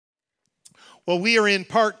Well, we are in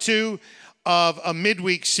part 2 of a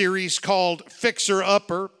midweek series called Fixer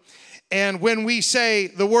Upper. And when we say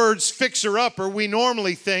the words Fixer Upper, we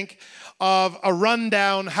normally think of a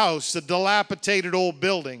rundown house, a dilapidated old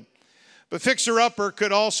building. But Fixer Upper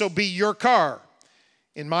could also be your car.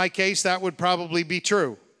 In my case, that would probably be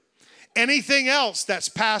true. Anything else that's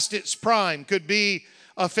past its prime could be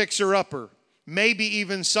a Fixer Upper. Maybe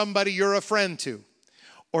even somebody you're a friend to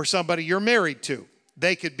or somebody you're married to.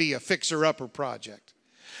 They could be a fixer-upper project.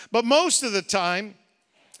 But most of the time,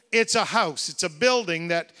 it's a house. It's a building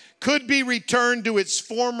that could be returned to its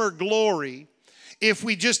former glory if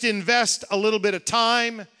we just invest a little bit of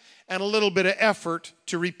time and a little bit of effort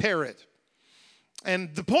to repair it.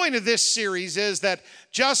 And the point of this series is that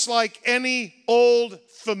just like any old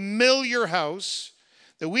familiar house,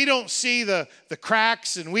 that we don't see the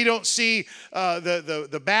cracks and we don't see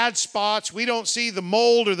the bad spots, we don't see the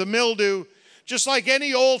mold or the mildew. Just like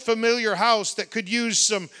any old familiar house that could use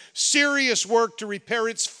some serious work to repair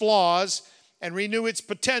its flaws and renew its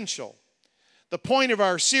potential. The point of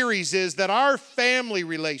our series is that our family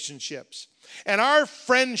relationships and our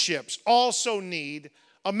friendships also need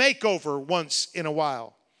a makeover once in a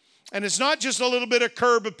while. And it's not just a little bit of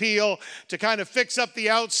curb appeal to kind of fix up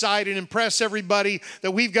the outside and impress everybody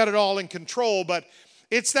that we've got it all in control, but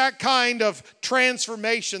it's that kind of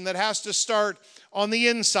transformation that has to start on the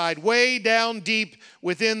inside, way down deep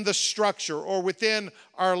within the structure or within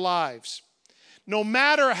our lives. No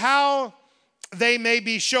matter how they may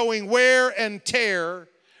be showing wear and tear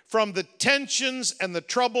from the tensions and the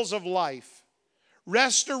troubles of life,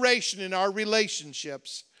 restoration in our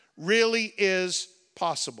relationships really is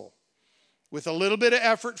possible with a little bit of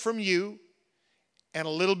effort from you and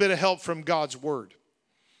a little bit of help from God's Word.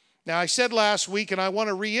 Now, I said last week, and I want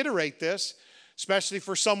to reiterate this, especially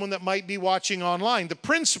for someone that might be watching online. The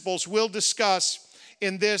principles we'll discuss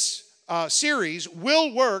in this series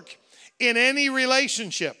will work in any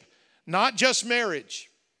relationship, not just marriage.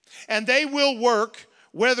 And they will work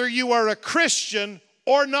whether you are a Christian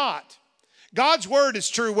or not. God's Word is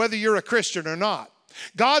true whether you're a Christian or not.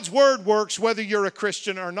 God's Word works whether you're a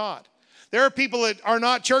Christian or not. There are people that are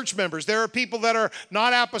not church members. There are people that are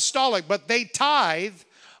not apostolic, but they tithe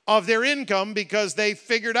of their income because they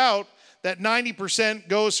figured out that 90%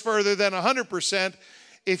 goes further than 100%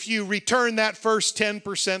 if you return that first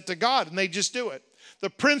 10% to God, and they just do it. The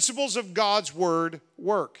principles of God's Word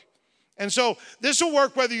work. And so this will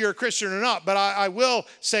work whether you're a Christian or not, but I will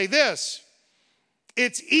say this.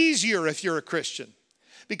 It's easier if you're a Christian,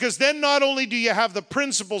 because then not only do you have the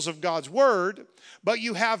principles of God's Word, but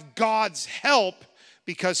you have God's help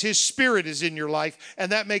because His Spirit is in your life,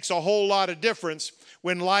 and that makes a whole lot of difference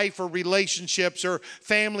when life or relationships or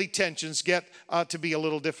family tensions get to be a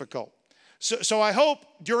little difficult. So I hope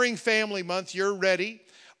during Family Month you're ready,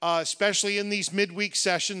 especially in these midweek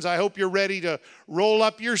sessions. I hope you're ready to roll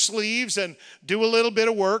up your sleeves and do a little bit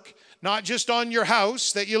of work, not just on your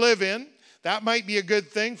house that you live in. That might be a good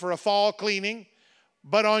thing for a fall cleaning,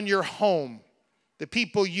 but on your home, the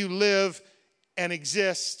people you live and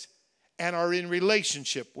exist and are in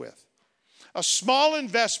relationship with. A small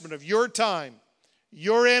investment of your time,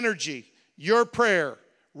 your energy, your prayer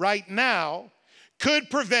right now could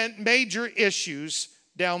prevent major issues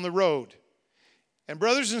down the road. And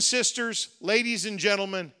brothers and sisters, ladies and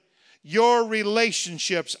gentlemen, your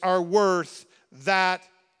relationships are worth that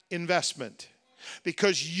investment,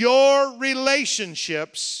 because your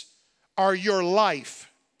relationships are your life,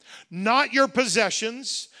 not your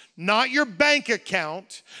possessions, not your bank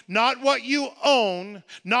account, not what you own,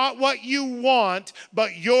 not what you want,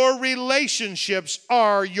 but your relationships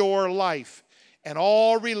are your life. And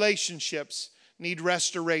all relationships need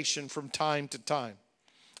restoration from time to time.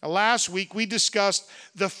 Last week we discussed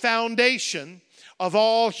the foundation of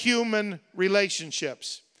all human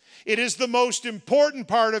relationships. It is the most important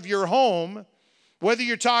part of your home, whether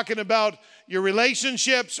you're talking about your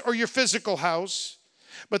relationships or your physical house.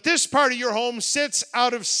 But this part of your home sits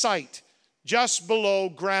out of sight, just below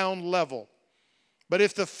ground level. But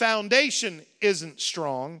if the foundation isn't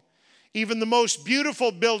strong, even the most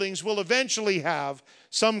beautiful buildings will eventually have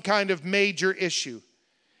some kind of major issue.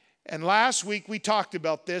 And last week we talked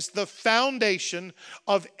about this. The foundation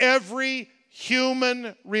of every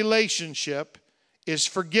human relationship is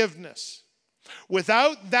forgiveness.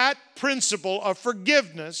 Without that principle of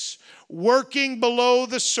forgiveness working below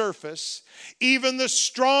the surface, even the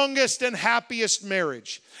strongest and happiest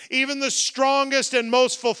marriage, even the strongest and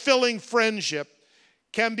most fulfilling friendship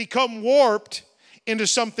can become warped into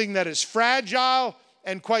something that is fragile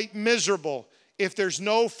and quite miserable if there's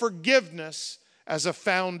no forgiveness as a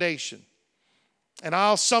foundation. And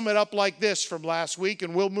I'll sum it up like this from last week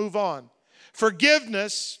and we'll move on.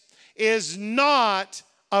 Forgiveness is not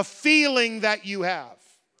a feeling that you have.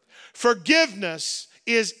 Forgiveness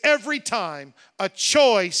is every time a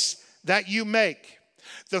choice that you make.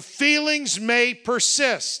 The feelings may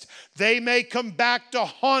persist. They may come back to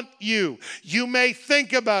haunt you. You may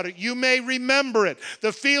think about it. You may remember it.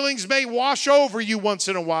 The feelings may wash over you once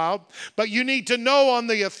in a while. But you need to know, on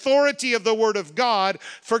the authority of the Word of God,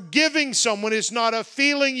 forgiving someone is not a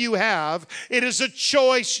feeling you have. It is a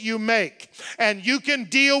choice you make. And you can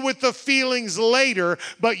deal with the feelings later,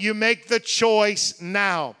 but you make the choice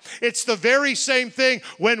now. It's the very same thing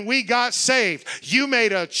when we got saved. You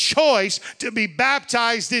made a choice to be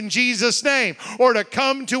baptized in Jesus' name, or to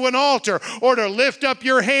come to an altar, or to lift up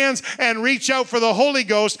your hands and reach out for the Holy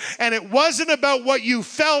Ghost. And it wasn't about what you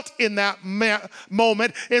felt in that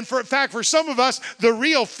moment. In fact, for some of us, the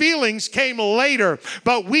real feelings came later.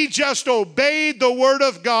 But we just obeyed the Word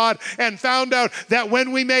of God and found out that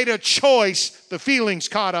when we made a choice, the feelings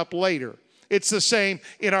caught up later. It's the same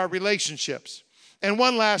in our relationships. And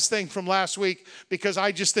one last thing from last week, because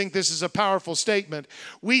I just think this is a powerful statement.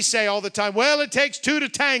 We say all the time, well, it takes two to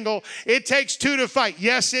tangle. It takes two to fight.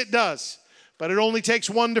 Yes, it does. But it only takes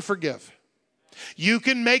one to forgive. You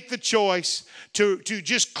can make the choice to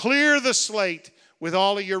just clear the slate with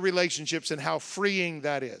all of your relationships, and how freeing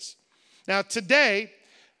that is. Now, today,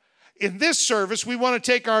 in this service, we want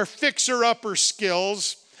to take our fixer-upper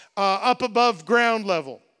skills up above ground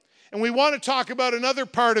level. And we want to talk about another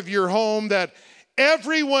part of your home that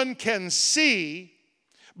everyone can see,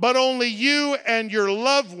 but only you and your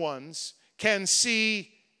loved ones can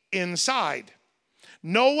see inside.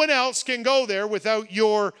 No one else can go there without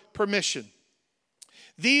your permission.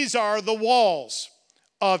 These are the walls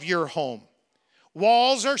of your home.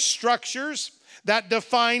 Walls are structures that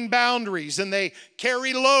define boundaries, and they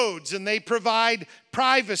carry loads, and they provide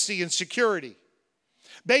privacy and security.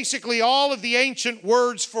 Basically, all of the ancient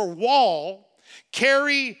words for wall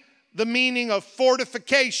carry the meaning of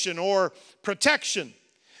fortification or protection,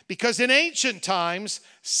 because in ancient times,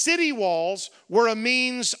 city walls were a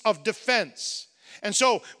means of defense. And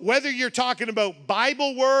so whether you're talking about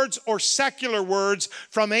Bible words or secular words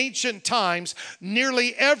from ancient times,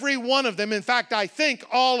 nearly every one of them, in fact, I think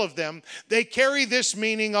all of them, they carry this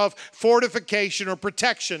meaning of fortification or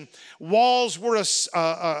protection. Walls were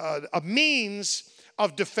a means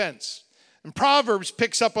of defense. And Proverbs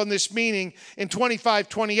picks up on this meaning in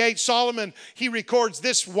 25:28. Solomon, he records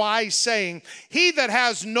this wise saying, "He that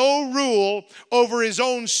has no rule over his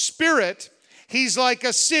own spirit, he's like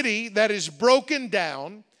a city that is broken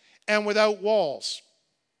down and without walls."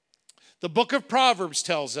 The book of Proverbs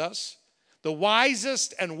tells us, the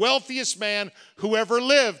wisest and wealthiest man who ever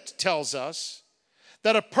lived tells us,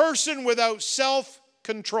 that a person without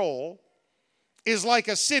self-control is like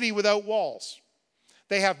a city without walls.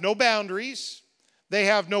 They have no boundaries, they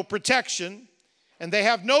have no protection, and they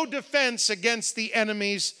have no defense against the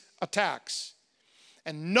enemy's attacks.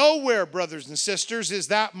 And nowhere, brothers and sisters, is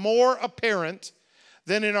that more apparent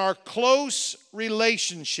than in our close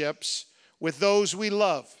relationships with those we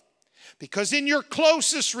love. Because in your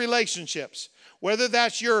closest relationships, whether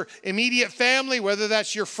that's your immediate family, whether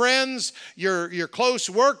that's your friends, your close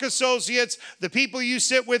work associates, the people you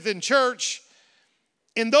sit with in church,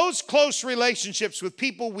 in those close relationships with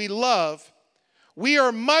people we love, we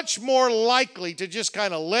are much more likely to just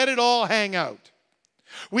kind of let it all hang out.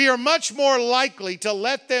 We are much more likely to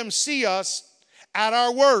let them see us at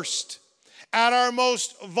our worst, at our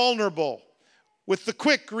most vulnerable, with the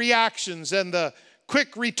quick reactions and the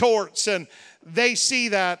quick retorts, and they see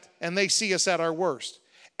that and they see us at our worst.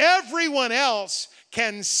 Everyone else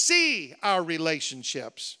can see our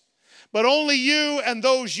relationships, but only you and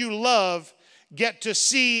those you love get to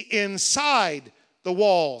see inside the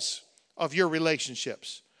walls of your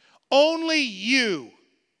relationships. Only you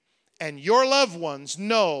and your loved ones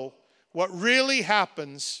know what really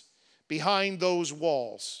happens behind those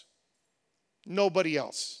walls. Nobody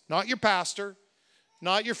else. Not your pastor,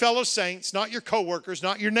 not your fellow saints, not your coworkers,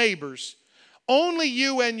 not your neighbors. Only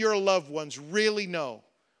you and your loved ones really know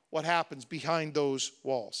what happens behind those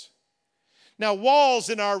walls. Now, walls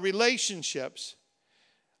in our relationships,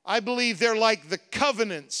 I believe they're like the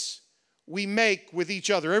covenants we make with each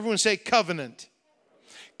other. Everyone say covenant.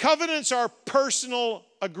 Covenants are personal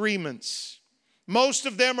agreements. Most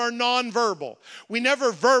of them are nonverbal. We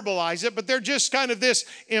never verbalize it, but they're just kind of this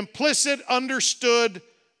implicit, understood,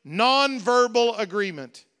 nonverbal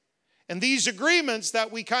agreement. And these agreements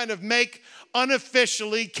that we kind of make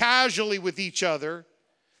unofficially, casually with each other,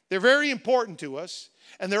 they're very important to us.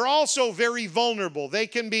 And they're also very vulnerable. They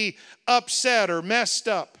can be upset or messed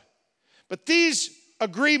up. But these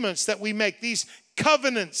agreements that we make, these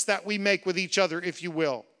covenants that we make with each other, if you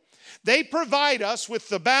will. They provide us with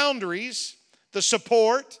the boundaries, the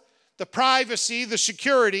support, the privacy, the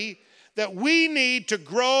security that we need to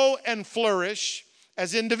grow and flourish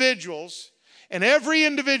as individuals. And every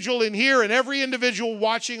individual in here and every individual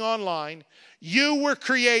watching online, you were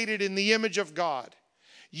created in the image of God.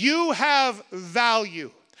 You have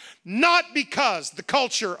value. Not because the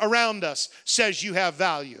culture around us says you have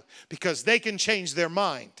value, because they can change their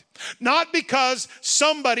mind. Not because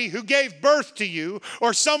somebody who gave birth to you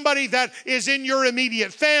or somebody that is in your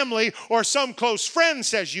immediate family or some close friend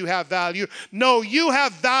says you have value. No, you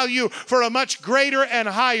have value for a much greater and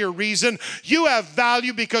higher reason. You have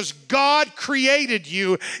value because God created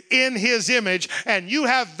you in His image, and you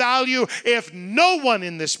have value. If no one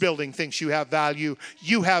in this building thinks you have value,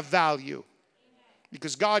 you have value.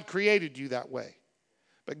 Because God created you that way.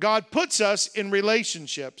 But God puts us in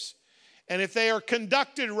relationships, and if they are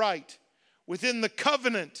conducted right within the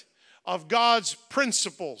covenant of God's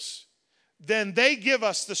principles, then they give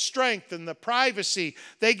us the strength and the privacy.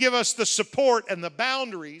 They give us the support and the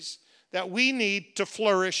boundaries that we need to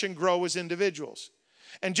flourish and grow as individuals.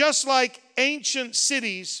 And just like ancient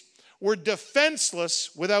cities were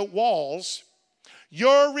defenseless without walls,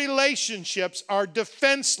 your relationships are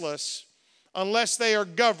defenseless unless they are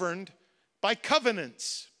governed by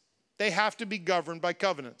covenants. They have to be governed by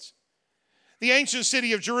covenants. The ancient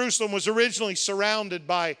city of Jerusalem was originally surrounded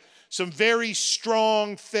by some very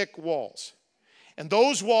strong, thick walls. And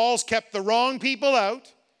those walls kept the wrong people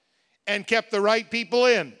out and kept the right people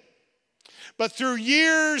in. But through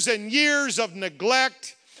years and years of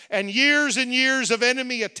neglect and years of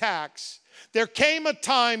enemy attacks, there came a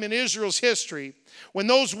time in Israel's history when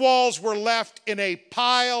those walls were left in a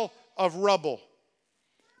pile of rubble.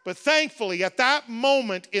 But thankfully, at that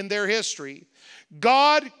moment in their history,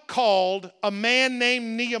 God called a man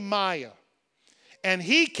named Nehemiah, and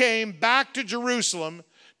he came back to Jerusalem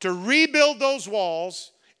to rebuild those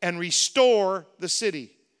walls and restore the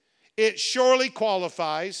city. It surely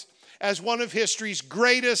qualifies as one of history's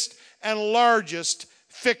greatest and largest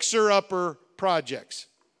fixer-upper projects.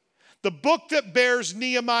 The book that bears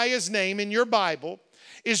Nehemiah's name in your Bible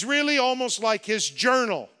is really almost like his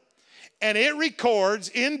journal. And it records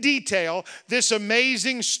in detail this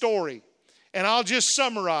amazing story. And I'll just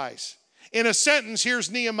summarize. In a sentence,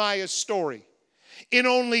 here's Nehemiah's story. In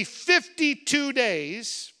only 52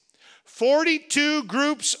 days, 42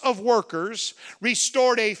 groups of workers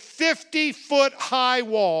restored a 50-foot high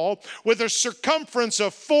wall with a circumference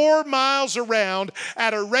of 4 miles around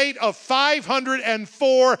at a rate of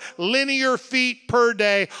 504 linear feet per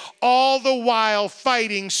day, all the while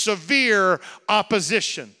fighting severe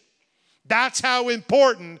opposition. That's how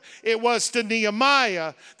important it was to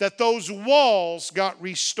Nehemiah that those walls got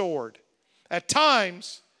restored. At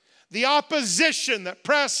times, the opposition that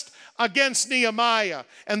pressed against Nehemiah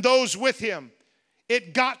and those with him,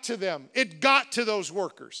 it got to them. It got to those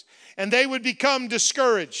workers. And they would become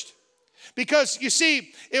discouraged. Because, you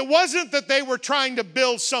see, it wasn't that they were trying to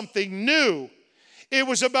build something new. It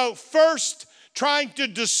was about first trying to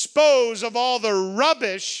dispose of all the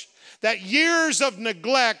rubbish that years of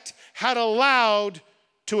neglect had allowed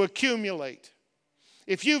to accumulate.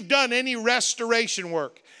 If you've done any restoration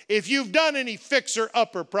work, if you've done any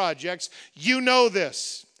fixer-upper projects, you know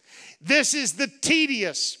this. This is the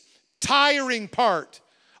tedious, tiring part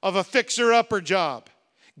of a fixer-upper job.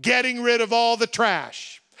 Getting rid of all the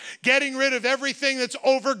trash. Getting rid of everything that's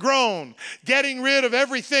overgrown. Getting rid of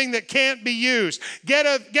everything that can't be used.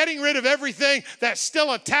 Getting rid of everything that's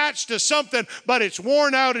still attached to something, but it's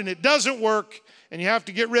worn out and it doesn't work, and you have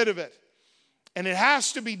to get rid of it. And it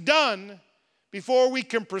has to be done before we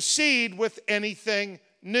can proceed with anything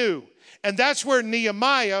new. And that's where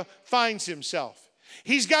Nehemiah finds himself.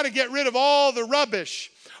 He's got to get rid of all the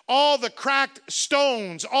rubbish, all the cracked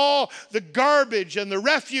stones, all the garbage and the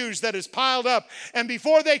refuse that is piled up. And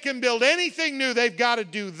before they can build anything new, they've got to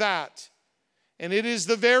do that. And it is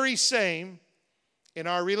the very same in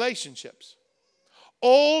our relationships.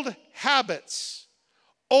 Old habits,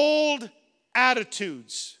 old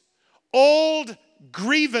attitudes, old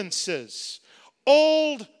grievances,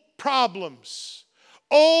 old problems,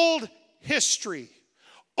 old history,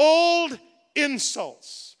 old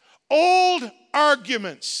insults, old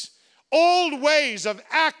arguments, old ways of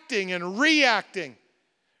acting and reacting.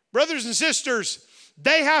 Brothers and sisters,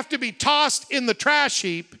 they have to be tossed in the trash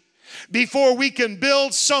heap before we can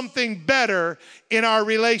build something better in our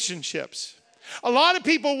relationships. A lot of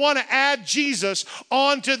people want to add Jesus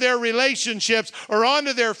onto their relationships or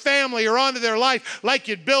onto their family or onto their life like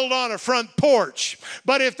you'd build on a front porch.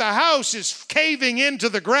 But if the house is caving into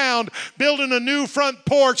the ground, building a new front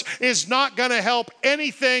porch is not going to help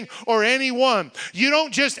anything or anyone. You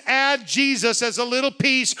don't just add Jesus as a little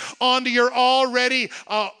piece onto your already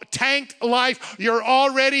tanked life, your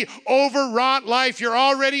already overwrought life, your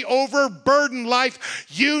already overburdened life.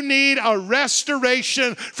 You need a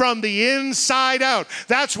restoration from the inside out.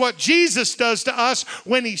 That's what Jesus does to us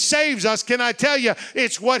when he saves us. Can I tell you,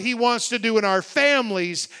 it's what he wants to do in our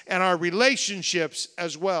families and our relationships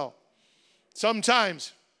as well.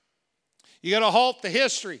 Sometimes you got to halt the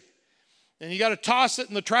history and you got to toss it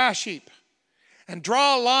in the trash heap and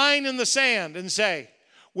draw a line in the sand and say,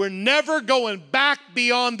 we're never going back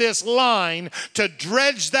beyond this line to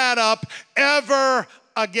dredge that up ever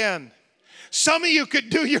again. Some of you could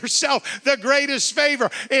do yourself the greatest favor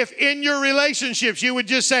if in your relationships you would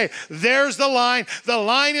just say, there's the line. The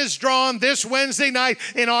line is drawn this Wednesday night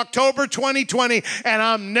in October 2020, and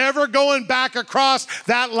I'm never going back across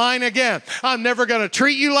that line again. I'm never going to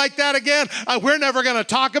treat you like that again. We're never going to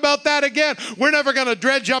talk about that again. We're never going to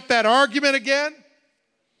dredge up that argument again.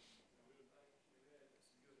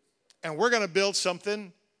 And we're going to build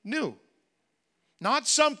something new. Not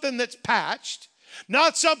something that's patched.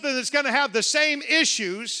 Not something that's going to have the same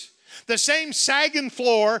issues, the same sagging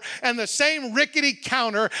floor, and the same rickety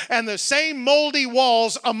counter, and the same moldy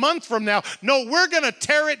walls a month from now. No, we're going to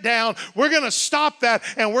tear it down. We're going to stop that,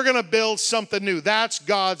 and we're going to build something new. That's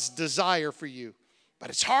God's desire for you. But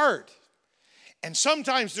it's hard. And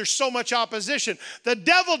sometimes there's so much opposition. The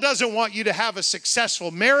devil doesn't want you to have a successful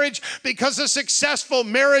marriage because a successful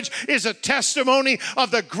marriage is a testimony of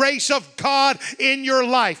the grace of God in your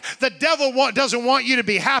life. The devil doesn't want you to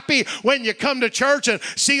be happy when you come to church and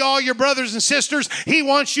see all your brothers and sisters. He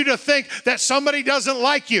wants you to think that somebody doesn't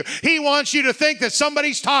like you. He wants you to think that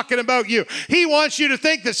somebody's talking about you. He wants you to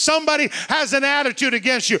think that somebody has an attitude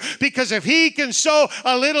against you. Because if he can sow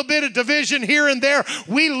a little bit of division here and there,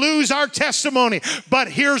 we lose our testimony. But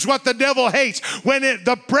here's what the devil hates. When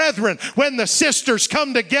the sisters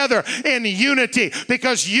come together in unity,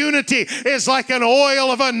 because unity is like an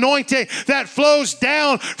oil of anointing that flows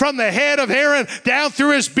down from the head of Aaron, down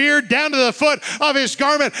through his beard, down to the foot of his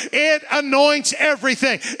garment. It anoints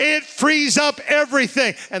everything. It frees up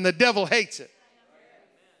everything. And the devil hates it.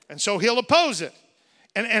 And so he'll oppose it.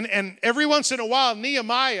 And every once in a while,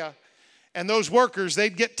 Nehemiah and those workers,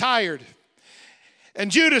 they'd get tired. And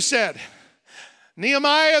Judah said,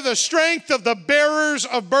 Nehemiah, the strength of the bearers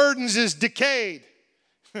of burdens is decayed,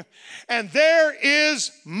 and there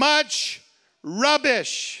is much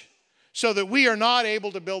rubbish, so that we are not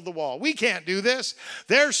able to build the wall. We can't do this.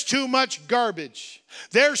 There's too much garbage.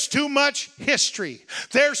 There's too much history.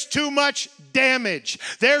 There's too much damage.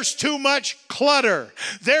 There's too much clutter.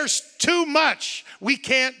 There's too much. We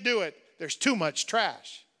can't do it. There's too much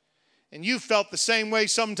trash. And you felt the same way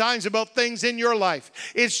sometimes about things in your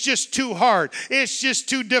life. It's just too hard. It's just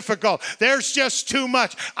too difficult. There's just too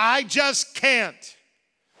much. I just can't.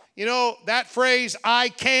 You know, that phrase, I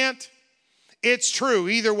can't, it's true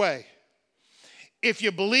either way. If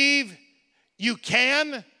you believe you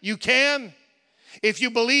can, you can. If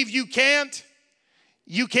you believe you can't,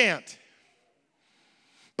 you can't.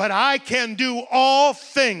 But I can do all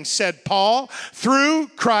things, said Paul, through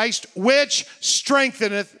Christ, which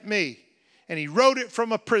strengtheneth me. And he wrote it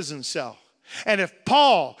from a prison cell. And if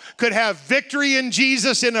Paul could have victory in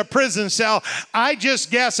Jesus in a prison cell, I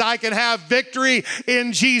just guess I can have victory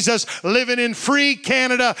in Jesus living in free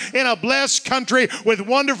Canada, in a blessed country with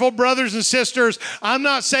wonderful brothers and sisters. I'm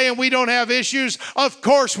not saying we don't have issues. Of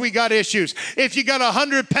course we got issues. If you got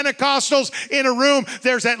 100 Pentecostals in a room,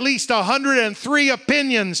 there's at least 103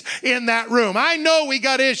 opinions in that room. I know we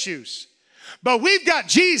got issues, but we've got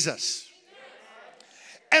Jesus.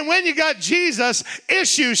 And when you got Jesus,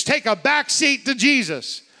 issues take a back seat to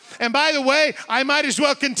Jesus. And by the way, I might as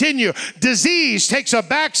well continue. Disease takes a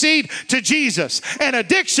back seat to Jesus. And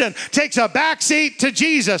addiction takes a back seat to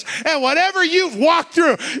Jesus. And whatever you've walked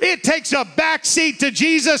through, it takes a back seat to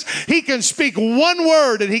Jesus. He can speak one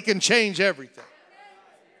word and he can change everything.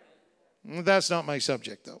 That's not my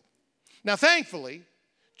subject, though. Now, thankfully,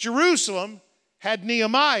 Jerusalem had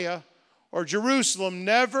Nehemiah, or Jerusalem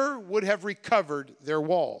never would have recovered their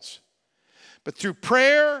walls. But through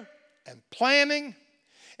prayer and planning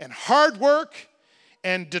and hard work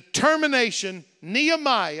and determination,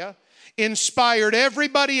 Nehemiah inspired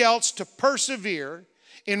everybody else to persevere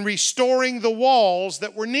in restoring the walls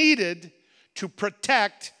that were needed to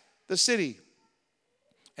protect the city.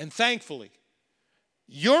 And thankfully,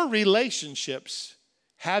 your relationships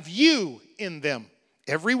have you in them,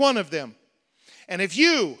 every one of them. And if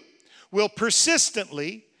you will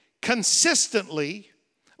persistently, consistently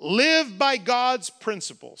live by God's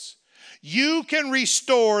principles, you can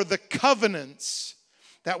restore the covenants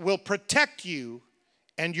that will protect you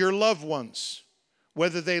and your loved ones,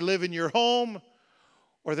 whether they live in your home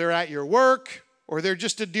or they're at your work or they're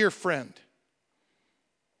just a dear friend.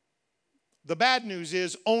 The bad news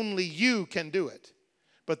is only you can do it.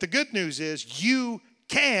 But the good news is you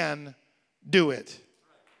can do it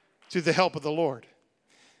through the help of the Lord.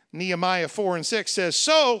 Nehemiah 4:6 says,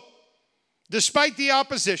 so, despite the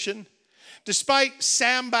opposition, despite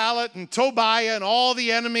Sanballat and Tobiah and all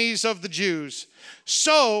the enemies of the Jews,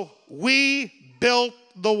 so we built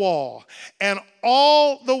the wall. And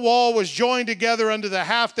all the wall was joined together unto the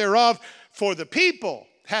half thereof, for the people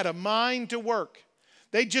had a mind to work.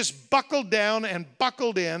 They just buckled down and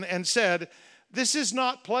buckled in and said, this is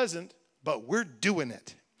not pleasant, but we're doing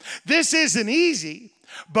it. This isn't easy,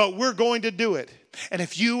 but we're going to do it. And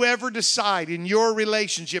if you ever decide in your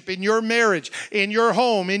relationship, in your marriage, in your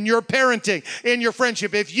home, in your parenting, in your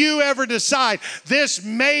friendship, if you ever decide this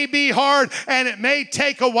may be hard and it may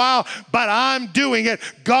take a while, but I'm doing it,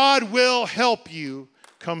 God will help you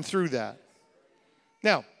come through that.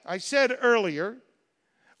 Now, I said earlier,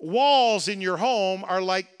 walls in your home are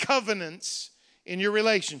like covenants in your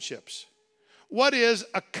relationships. What is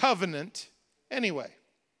a covenant anyway?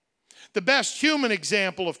 The best human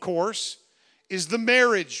example, of course, is the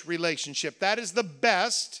marriage relationship. That is the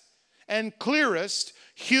best and clearest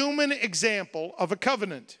human example of a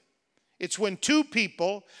covenant. It's when two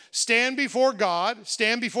people stand before God,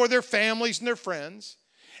 stand before their families and their friends,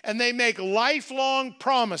 and they make lifelong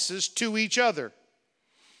promises to each other.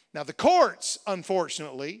 Now, the courts,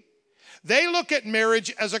 unfortunately, they look at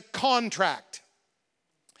marriage as a contract.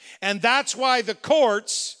 And that's why the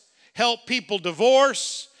courts help people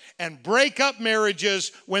divorce and break up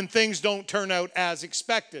marriages when things don't turn out as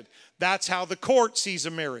expected. That's how the court sees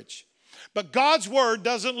a marriage. But God's word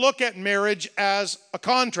doesn't look at marriage as a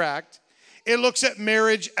contract. It looks at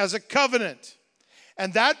marriage as a covenant.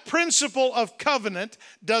 And that principle of covenant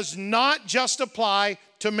does not just apply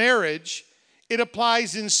to marriage. It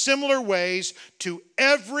applies in similar ways to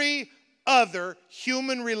every other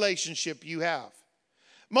human relationship you have.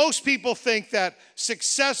 Most people think that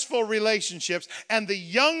successful relationships, and the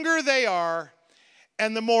younger they are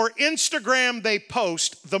and the more Instagram they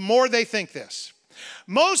post, the more they think this.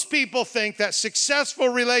 Most people think that successful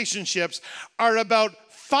relationships are about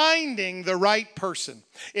finding the right person.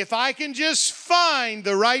 If I can just find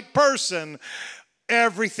the right person,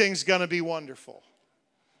 everything's going to be wonderful.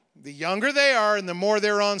 The younger they are and the more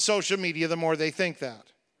they're on social media, the more they think that.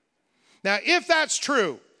 Now, if that's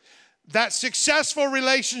true, that successful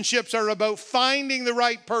relationships are about finding the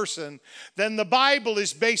right person, then the Bible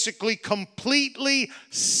is basically completely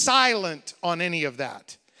silent on any of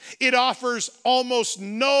that. It offers almost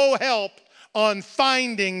no help on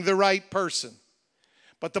finding the right person.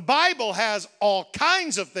 But the Bible has all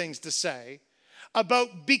kinds of things to say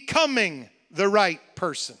about becoming the right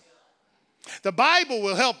person. The Bible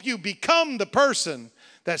will help you become the person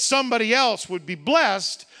that somebody else would be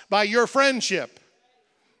blessed by your friendship.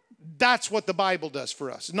 That's what the Bible does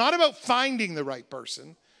for us. Not about finding the right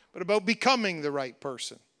person, but about becoming the right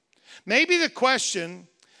person. Maybe the question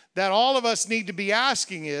that all of us need to be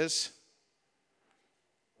asking is,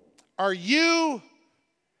 are you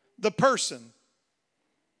the person?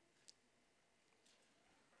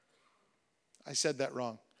 I said that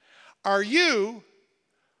wrong. Are you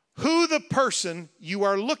who the person you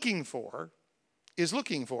are looking for is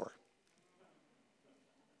looking for?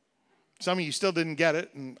 Some of you still didn't get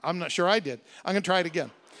it, and I'm not sure I did. I'm going to try it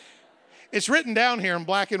again. It's written down here in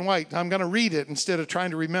black and white. I'm going to read it instead of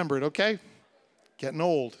trying to remember it, okay? Getting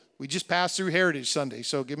old. We just passed through Heritage Sunday,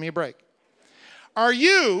 so give me a break. Are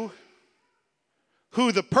you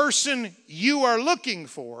who the person you are looking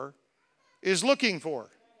for is looking for?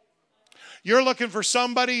 You're looking for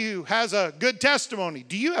somebody who has a good testimony.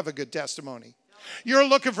 Do you have a good testimony? You're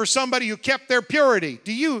looking for somebody who kept their purity.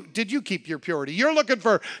 Did you keep your purity? You're looking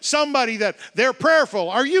for somebody that they're prayerful.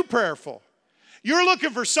 Are you prayerful? You're looking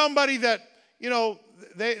for somebody that,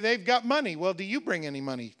 they've got money. Well, do you bring any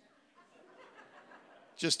money?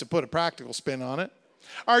 Just to put a practical spin on it.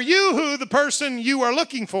 Are you who the person you are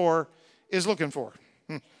looking for is looking for?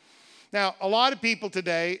 Now, a lot of people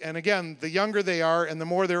today, and again, the younger they are and the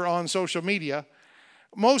more they're on social media,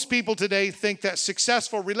 most people today think that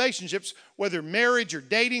successful relationships, whether marriage or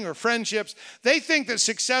dating or friendships, they think that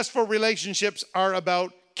successful relationships are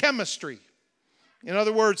about chemistry. In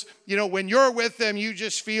other words, when you're with them, you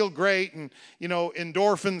just feel great and,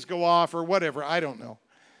 endorphins go off or whatever. I don't know.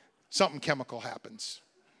 something chemical happens.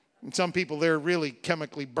 And some people, they're really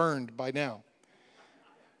chemically burned by now.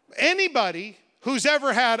 Anybody who's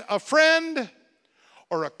ever had a friend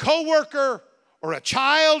or a coworker or a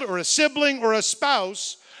child or a sibling or a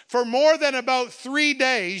spouse for more than about 3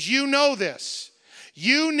 days, you know this.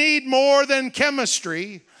 You need more than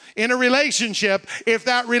chemistry in a relationship if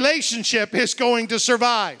that relationship is going to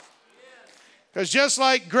survive. Because just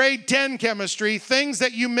like grade 10 chemistry, things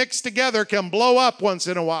that you mix together can blow up once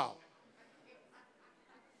in a while.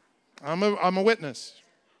 I'm a witness.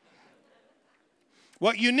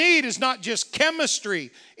 What you need is not just chemistry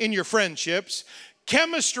in your friendships,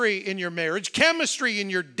 chemistry in your marriage, chemistry in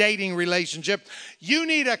your dating relationship. You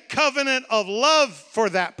need a covenant of love for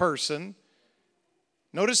that person.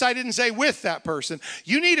 Notice I didn't say with that person.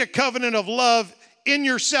 You need a covenant of love in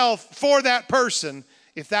yourself for that person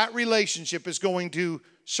if that relationship is going to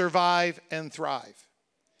survive and thrive.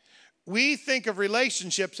 We think of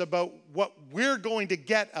relationships about what we're going to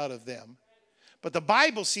get out of them. But the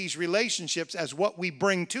Bible sees relationships as what we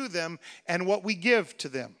bring to them and what we give to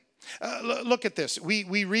them. Look at this.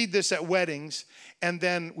 We read this at weddings and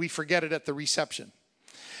then we forget it at the reception.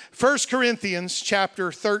 1 Corinthians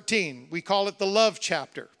chapter 13. We call it the love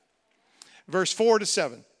chapter. Verse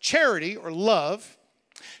 4-7. Charity or love.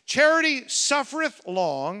 Charity suffereth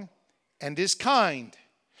long and is kind.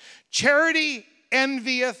 Charity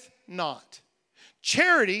envieth not.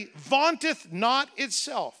 Charity vaunteth not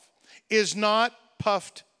itself, is not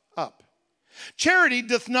puffed up. Charity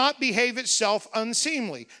doth not behave itself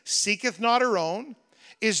unseemly, seeketh not her own,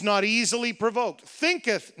 is not easily provoked,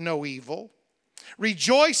 thinketh no evil,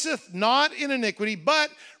 rejoiceth not in iniquity,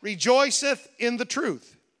 but rejoiceth in the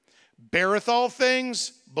truth, beareth all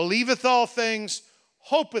things, believeth all things,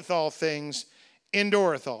 hopeth all things,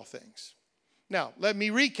 endureth all things. Now, let me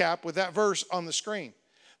recap with that verse on the screen.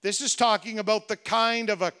 This is talking about the kind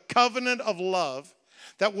of a covenant of love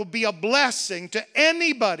that will be a blessing to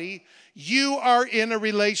anybody you are in a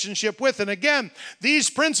relationship with. And again, these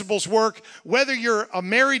principles work whether you're a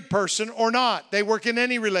married person or not. They work in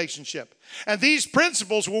any relationship. And these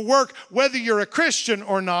principles will work whether you're a Christian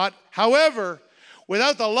or not. However,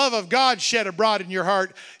 without the love of God shed abroad in your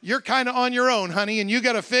heart, you're kind of on your own, honey, and you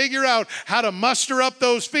got to figure out how to muster up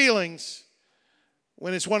those feelings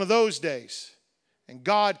when it's one of those days. And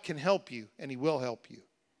God can help you, and He will help you.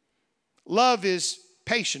 Love is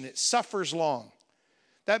patient. It suffers long.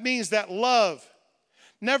 That means that love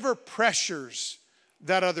never pressures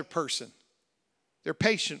that other person. They're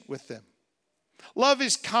patient with them. Love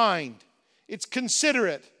is kind. It's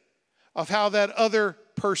considerate of how that other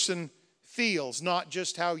person feels, not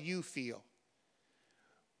just how you feel.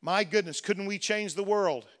 My goodness, couldn't we change the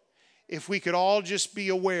world if we could all just be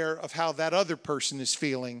aware of how that other person is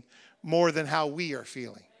feeling more than how we are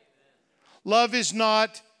feeling? Love is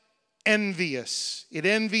not envious. It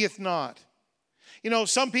envieth not. You know,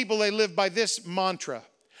 some people, they live by this mantra.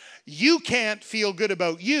 You can't feel good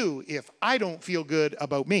about you if I don't feel good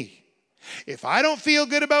about me. If I don't feel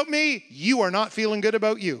good about me, you are not feeling good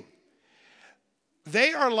about you.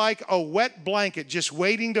 They are like a wet blanket just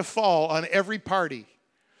waiting to fall on every party.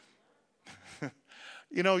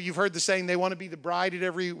 You know, you've heard the saying, they want to be the bride at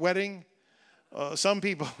every wedding. Some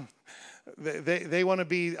people, they want to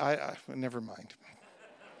be, never mind.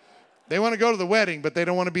 They want to go to the wedding, but they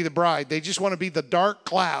don't want to be the bride. They just want to be the dark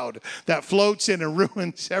cloud that floats in and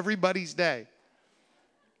ruins everybody's day.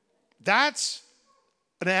 That's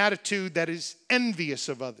an attitude that is envious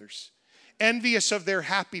of others, envious of their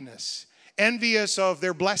happiness, envious of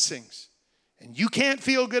their blessings. And you can't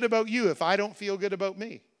feel good about you if I don't feel good about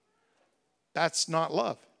me. That's not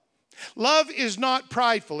love. Love is not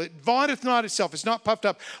prideful. It vaunteth not itself. It's not puffed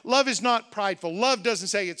up. Love is not prideful. Love doesn't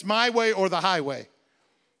say it's my way or the highway.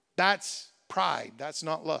 That's pride. That's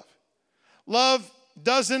not love. Love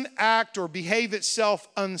doesn't act or behave itself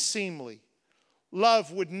unseemly.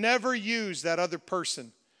 Love would never use that other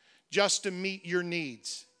person just to meet your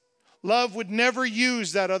needs. Love would never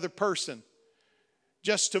use that other person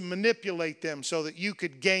just to manipulate them so that you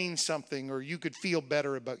could gain something or you could feel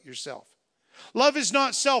better about yourself. Love is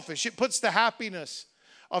not selfish. It puts the happiness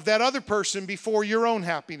of that other person before your own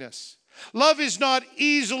happiness. Love is not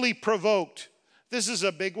easily provoked. This is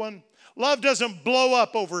a big one. Love doesn't blow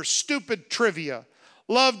up over stupid trivia.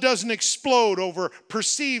 Love doesn't explode over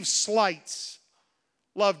perceived slights.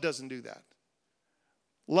 Love doesn't do that.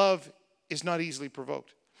 Love is not easily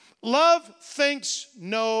provoked. Love thinks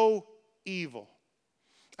no evil.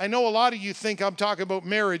 I know a lot of you think I'm talking about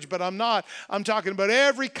marriage, but I'm not. I'm talking about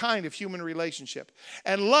every kind of human relationship.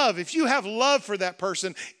 And love, if you have love for that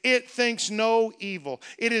person, it thinks no evil.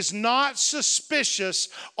 It is not suspicious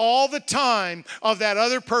all the time of that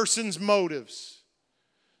other person's motives.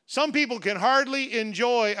 Some people can hardly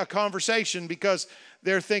enjoy a conversation because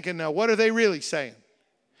they're thinking, now, what are they really saying?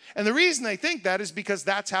 And the reason they think that is because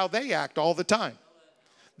that's how they act all the time.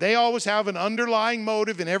 They always have an underlying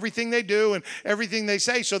motive in everything they do and everything they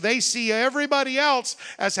say. So they see everybody else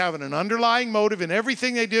as having an underlying motive in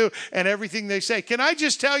everything they do and everything they say. Can I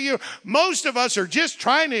just tell you, most of us are just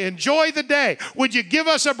trying to enjoy the day. Would you give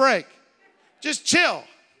us a break? Just chill.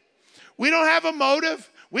 We don't have a motive.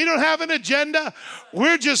 We don't have an agenda.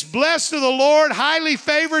 We're just blessed of the Lord, highly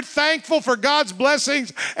favored, thankful for God's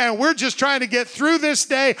blessings, and we're just trying to get through this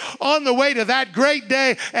day on the way to that great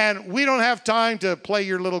day, and we don't have time to play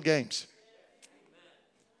your little games.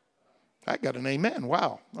 I got an amen.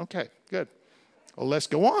 Wow. Okay, good. Well, let's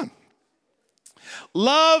go on.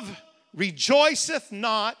 Love rejoiceth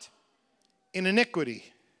not in iniquity.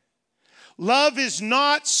 Love is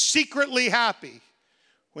not secretly happy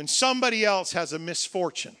when somebody else has a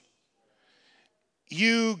misfortune.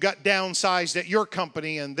 You got downsized at your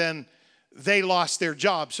company and then they lost their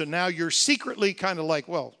job. So now you're secretly kind of like,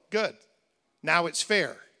 well, good. Now it's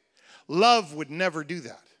fair. Love would never do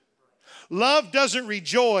that. Love doesn't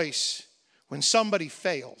rejoice when somebody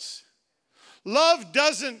fails. Love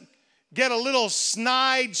doesn't get a little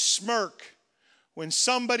snide smirk when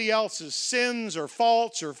somebody else's sins or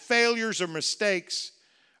faults or failures or mistakes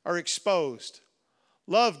are exposed.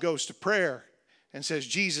 Love goes to prayer and says,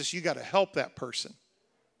 Jesus, you got to help that person.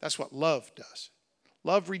 That's what love does.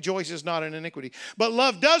 Love rejoices not in iniquity, but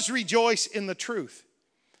love does rejoice in the truth.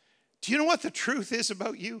 Do you know what the truth is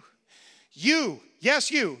about you? You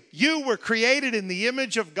were created in the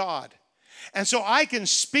image of God. And so I can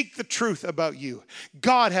speak the truth about you.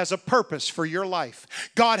 God has a purpose for your life.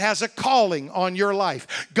 God has a calling on your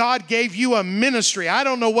life. God gave you a ministry. I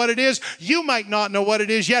don't know what it is. You might not know what it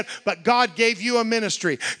is yet, but God gave you a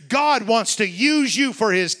ministry. God wants to use you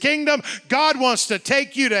for His kingdom. God wants to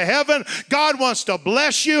take you to heaven. God wants to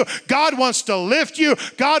bless you. God wants to lift you.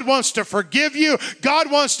 God wants to forgive you.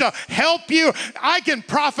 God wants to help you. I can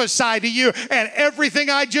prophesy to you, and everything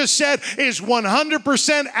I just said is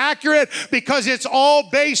 100% accurate, because it's all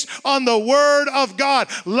based on the Word of God.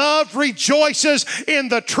 Love rejoices in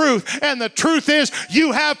the truth. And the truth is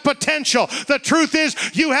you have potential. The truth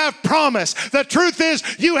is you have promise. The truth is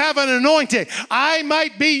you have an anointing. I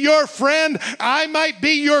might be your friend. I might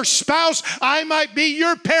be your spouse. I might be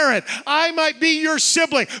your parent. I might be your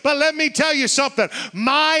sibling. But let me tell you something.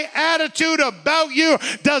 My attitude about you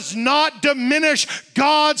does not diminish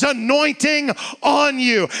God's anointing on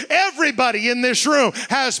you. Everybody in this room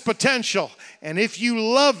has potential. And if you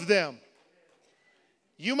love them,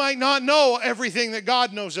 you might not know everything that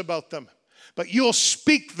God knows about them, but you'll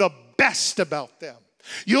speak the best about them.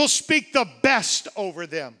 You'll speak the best over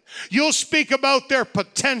them. You'll speak about their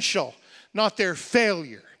potential, not their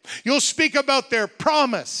failure. You'll speak about their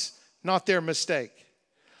promise, not their mistake.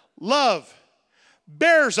 Love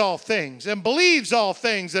bears all things and believes all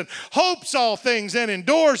things and hopes all things and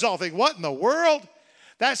endures all things. What in the world?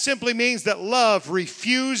 That simply means that love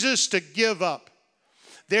refuses to give up.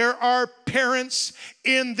 There are parents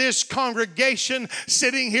in this congregation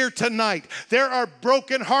sitting here tonight. There are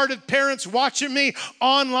broken-hearted parents watching me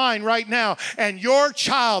online right now. And your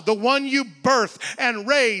child, the one you birthed and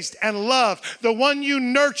raised and loved, the one you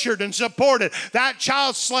nurtured and supported, that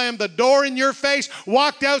child slammed the door in your face,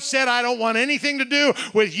 walked out, said, I don't want anything to do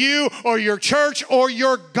with you or your church or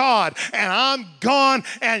your God. And I'm gone,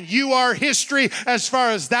 and you are history as far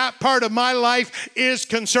as that part of my life is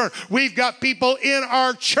concerned. We've got people in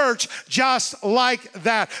our church just like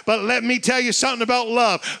that. But let me tell you something about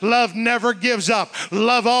love. Love never gives up.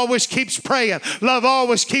 Love always keeps praying. Love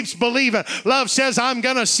always keeps believing. Love says, I'm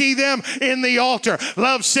going to see them in the altar.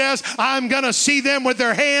 Love says, I'm going to see them with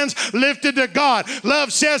their hands lifted to God.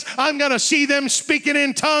 Love says, I'm going to see them speaking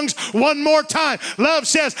in tongues one more time. Love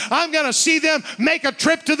says, I'm going to see them make a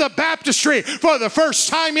trip to the baptistry for the first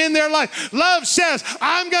time in their life. Love says,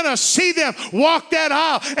 I'm going to see them walk that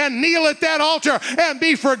aisle and kneel at that altar and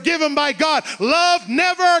be forgiven by God. Love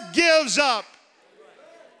never gives up.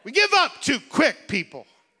 We give up too quick, people.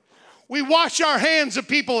 We wash our hands of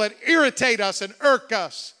people that irritate us and irk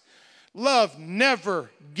us. Love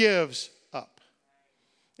never gives up.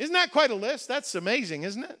 Isn't that quite a list? That's amazing,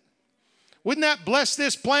 isn't it? Wouldn't that bless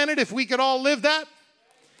this planet if we could all live that?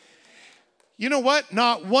 You know what?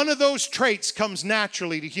 Not one of those traits comes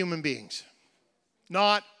naturally to human beings.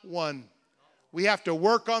 Not one. We have to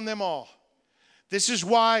work on them all. This is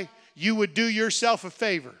why you would do yourself a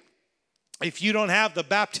favor. If you don't have the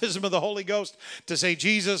baptism of the Holy Ghost, to say,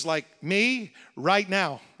 Jesus, like me, right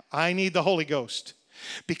now, I need the Holy Ghost.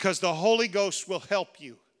 Because the Holy Ghost will help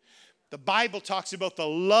you. The Bible talks about the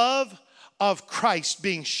love of Christ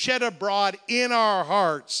being shed abroad in our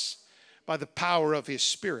hearts by the power of His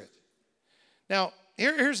Spirit. Now,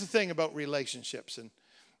 here's the thing about relationships.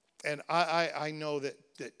 And I know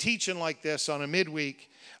that teaching like this on a midweek,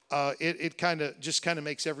 it kind of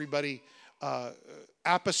makes everybody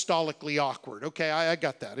apostolically awkward. Okay, I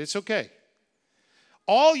got that. It's okay.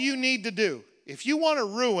 All you need to do, if you want to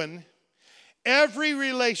ruin every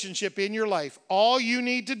relationship in your life, all you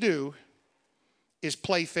need to do is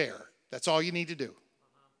play fair. That's all you need to do.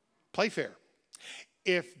 Play fair.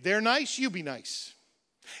 If they're nice, you be nice.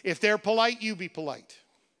 If they're polite, you be polite.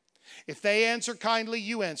 If they answer kindly,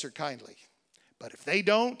 you answer kindly. But if they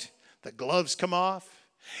don't, the gloves come off.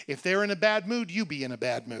 If they're in a bad mood, you be in a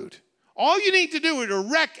bad mood. All you need to do to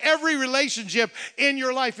wreck every relationship in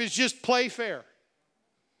your life is just play fair.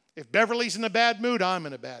 If Beverly's in a bad mood, I'm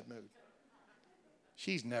in a bad mood.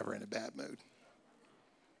 She's never in a bad mood.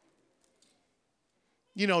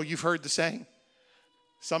 You know, you've heard the saying,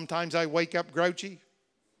 sometimes I wake up grouchy.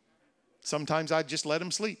 Sometimes I just let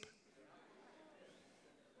him sleep.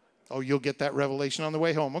 Oh, you'll get that revelation on the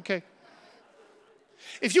way home. Okay.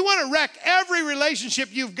 If you want to wreck every relationship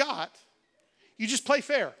you've got, you just play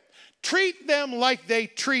fair. Treat them like they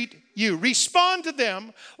treat you. Respond to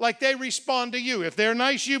them like they respond to you. If they're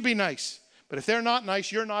nice, you be nice. But if they're not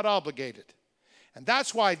nice, you're not obligated. And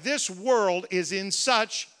that's why this world is in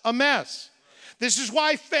such a mess. This is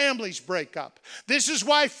why families break up. This is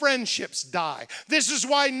why friendships die. This is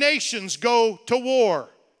why nations go to war.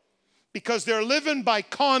 Because they're living by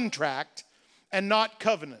contract and not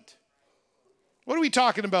covenant. What are we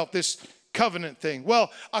talking about, this covenant thing? Well,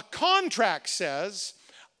 a contract says,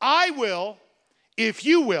 I will if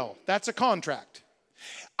you will. That's a contract.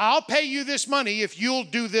 I'll pay you this money if you'll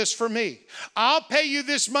do this for me. I'll pay you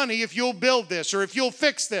this money if you'll build this or if you'll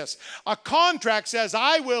fix this. A contract says,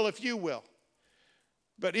 I will if you will.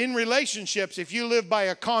 But in relationships, if you live by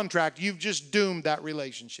a contract, you've just doomed that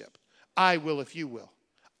relationship. I will if you will.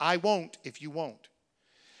 I won't if you won't.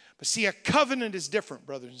 But see, a covenant is different,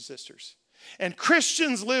 brothers and sisters. And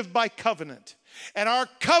Christians live by covenant. And our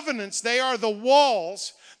covenants, they are the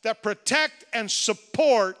walls that protect and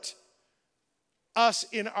support us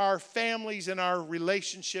in our families, in our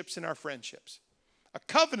relationships, in our friendships. A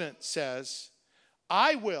covenant says,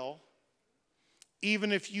 I will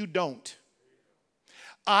even if you don't.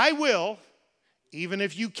 I will even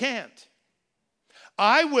if you can't.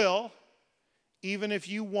 I will even if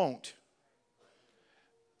you won't.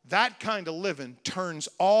 That kind of living turns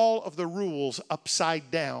all of the rules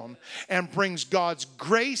upside down and brings God's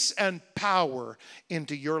grace and power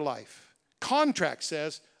into your life. Contract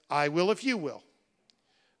says, I will if you will.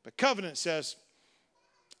 But covenant says,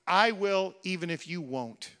 I will even if you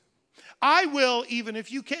won't. I will even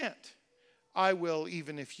if you can't. I will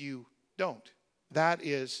even if you don't. That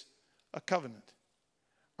is a covenant.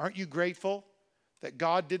 Aren't you grateful that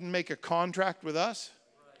God didn't make a contract with us?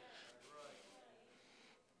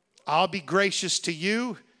 I'll be gracious to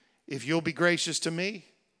you if you'll be gracious to me.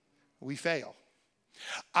 We fail.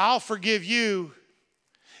 I'll forgive you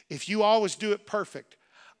if you always do it perfect.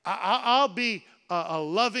 I'll be a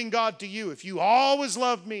loving God to you if you always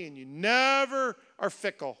love me and you never are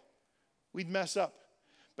fickle. We'd mess up.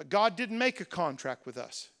 But God didn't make a contract with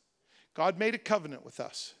us. God made a covenant with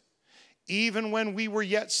us. Even when we were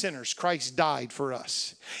yet sinners, Christ died for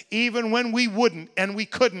us. Even when we wouldn't and we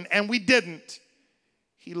couldn't and we didn't,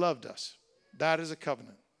 He loved us. That is a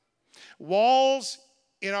covenant. Walls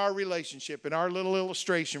in our relationship, in our little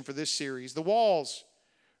illustration for this series, the walls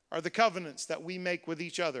are the covenants that we make with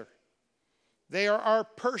each other. They are our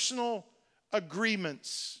personal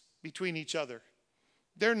agreements between each other.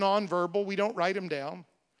 They're nonverbal. We don't write them down.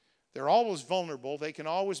 They're always vulnerable. They can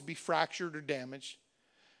always be fractured or damaged.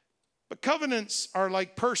 But covenants are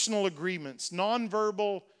like personal agreements,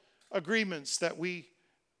 nonverbal agreements that we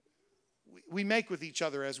make with each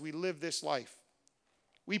other as we live this life.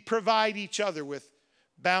 We provide each other with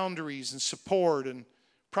boundaries and support and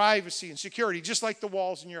privacy and security, just like the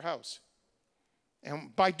walls in your house.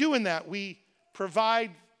 And by doing that, we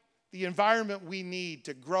provide the environment we need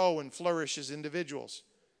to grow and flourish as individuals,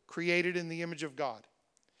 created in the image of God.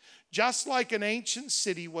 Just like an ancient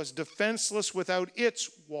city was defenseless without its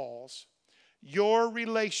walls, your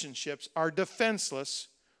relationships are defenseless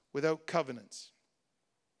without covenants.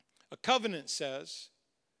 A covenant says,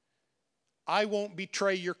 I won't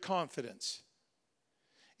betray your confidence.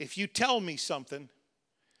 If you tell me something,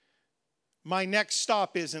 My next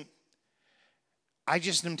stop isn't, I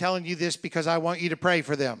just am telling you this because I want you to pray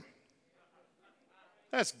for them.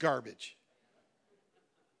 That's garbage.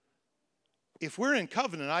 If we're in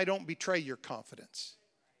covenant, I don't betray your confidence.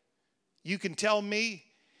 You can tell me,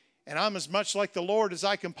 and I'm as much like the Lord as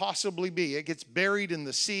I can possibly be. It gets buried in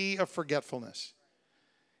the sea of forgetfulness.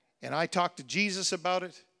 And I talk to Jesus about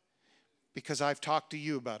it because I've talked to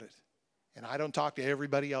you about it. And I don't talk to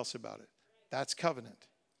everybody else about it. That's covenant.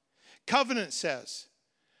 Covenant says,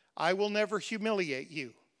 I will never humiliate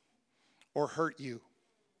you or hurt you.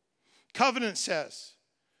 Covenant says,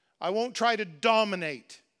 I won't try to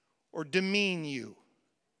dominate or demean you.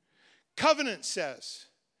 Covenant says,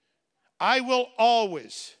 I will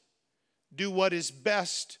always do what is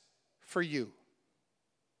best for you.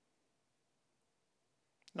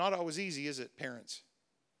 Not always easy, is it, parents?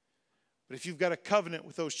 But if you've got a covenant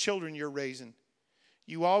with those children you're raising,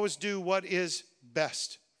 you always do what is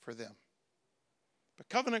best for them. But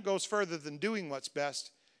covenant goes further than doing what's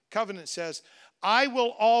best. Covenant says, I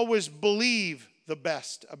will always believe the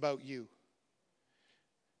best about you.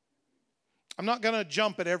 I'm not going to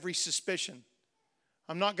jump at every suspicion.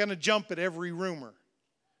 I'm not going to jump at every rumor.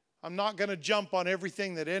 I'm not going to jump on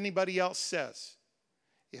everything that anybody else says.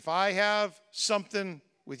 If I have something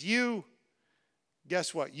with you,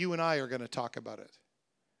 guess what? You and I are going to talk about it.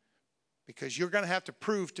 Because you're going to have to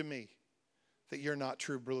prove to me that you're not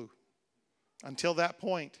true blue. Until that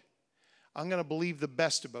point, I'm going to believe the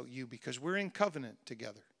best about you because we're in covenant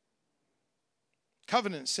together.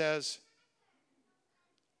 Covenant says,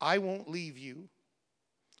 I won't leave you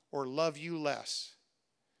or love you less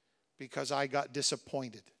because I got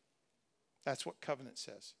disappointed. That's what covenant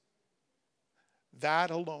says. That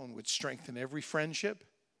alone would strengthen every friendship,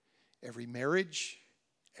 every marriage,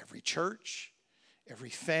 every church, every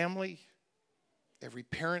family, every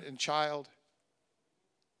parent and child.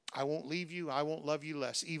 I won't leave you, I won't love you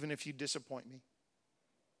less, even if you disappoint me.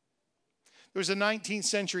 There was a 19th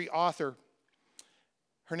century author.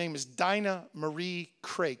 Her name is Dinah Marie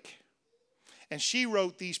Craik. And she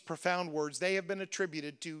wrote these profound words. They have been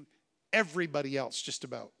attributed to everybody else just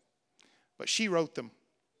about. But she wrote them.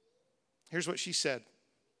 Here's what she said.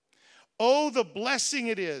 Oh, the blessing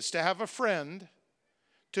it is to have a friend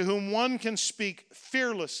to whom one can speak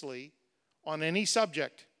fearlessly on any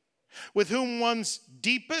subject, with whom one's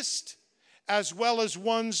deepest as well as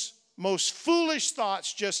one's most foolish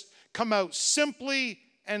thoughts just come out simply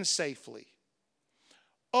and safely.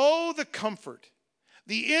 Oh, the comfort,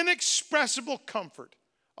 the inexpressible comfort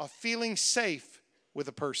of feeling safe with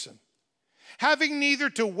a person, having neither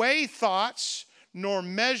to weigh thoughts nor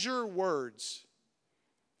measure words,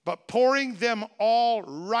 but pouring them all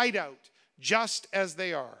right out just as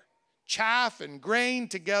they are, chaff and grain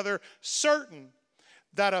together, certain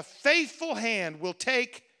that a faithful hand will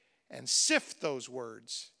take and sift those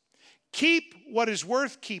words, keep what is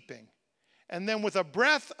worth keeping, and then with a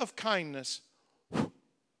breath of kindness,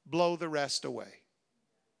 blow the rest away.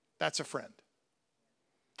 That's a friend.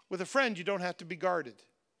 With a friend, you don't have to be guarded.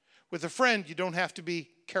 With a friend, you don't have to be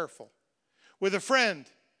careful. With a friend,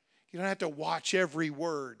 you don't have to watch every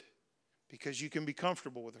word because you can be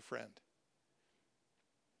comfortable with a friend.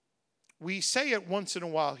 We say it once in a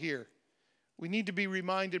while here. We need to be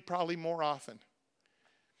reminded probably more often.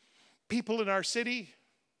 People in our city,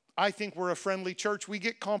 I think we're a friendly church. We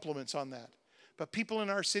get compliments on that. But people in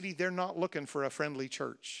our city, they're not looking for a friendly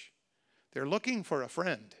church. They're looking for a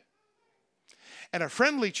friend. And a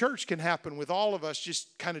friendly church can happen with all of us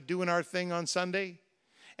just kind of doing our thing on Sunday.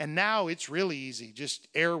 And now it's really easy. Just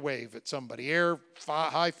air wave at somebody.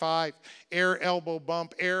 High five, air elbow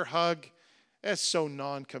bump, air hug. That's so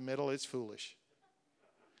non-committal, it's foolish.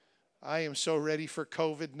 I am so ready for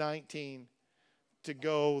COVID-19 to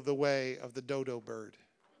go the way of the dodo bird.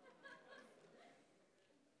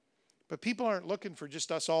 But people aren't looking for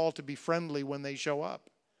just us all to be friendly when they show up.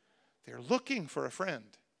 They're looking for a friend.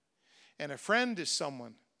 And a friend is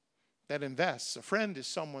someone that invests. A friend is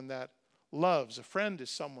someone that loves. A friend is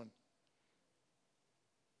someone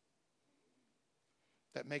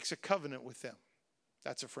that makes a covenant with them.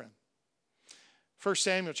 That's a friend. 1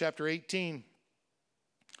 Samuel chapter 18.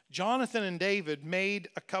 Jonathan and David made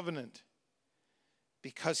a covenant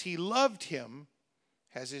because he loved him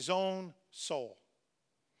as his own soul.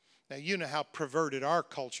 Now, you know how perverted our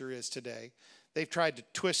culture is today. They've tried to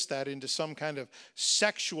twist that into some kind of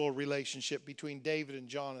sexual relationship between David and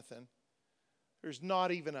Jonathan. There's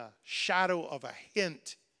not even a shadow of a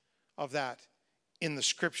hint of that in the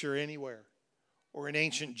scripture anywhere or in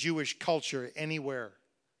ancient Jewish culture anywhere.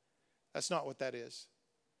 That's not what that is.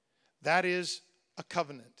 That is a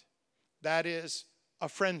covenant. That is a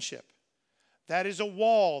friendship. That is a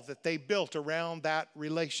wall that they built around that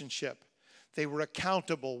relationship. They were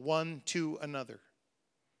accountable one to another.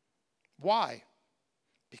 Why?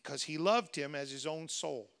 Because he loved him as his own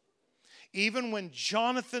soul. Even when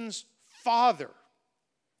Jonathan's father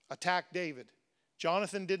attacked David,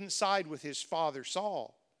 Jonathan didn't side with his father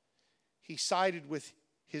Saul. He sided with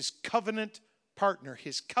his covenant partner,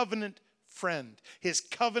 his covenant friend, his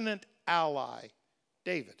covenant ally,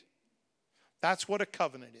 David. That's what a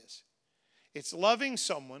covenant is. It's loving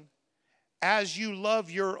someone as you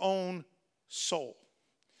love your own soul.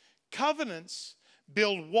 Covenants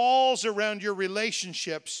build walls around your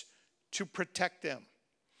relationships to protect them.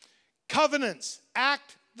 Covenants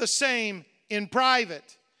act the same in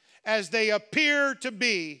private as they appear to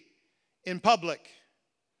be in public.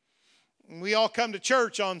 We all come to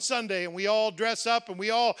church on Sunday and we all dress up and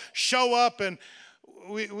we all show up and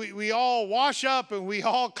we all wash up and we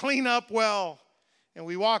all clean up well and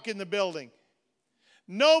we walk in the building.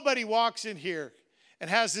 Nobody walks in here and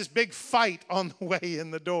has this big fight on the way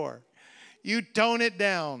in the door. You tone it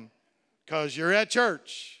down because you're at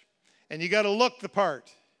church and you got to look the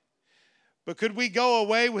part. But could we go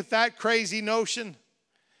away with that crazy notion?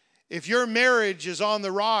 If your marriage is on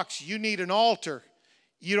the rocks, you need an altar.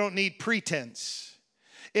 You don't need pretense.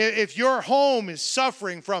 If your home is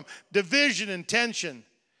suffering from division and tension,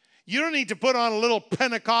 you don't need to put on a little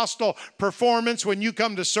Pentecostal performance when you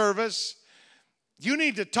come to service. You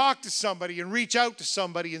need to talk to somebody and reach out to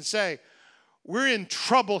somebody and say, we're in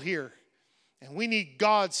trouble here and we need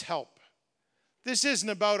God's help. This isn't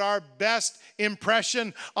about our best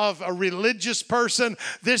impression of a religious person.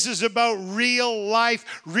 This is about real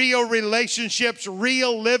life, real relationships,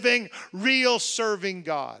 real living, real serving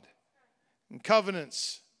God. And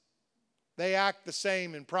covenants, they act the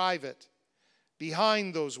same in private,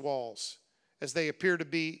 behind those walls, as they appear to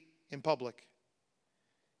be in public.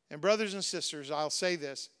 And brothers and sisters, I'll say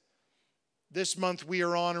this month we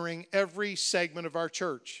are honoring every segment of our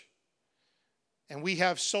church. And we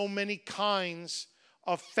have so many kinds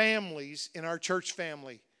of families in our church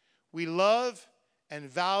family. We love and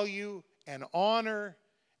value and honor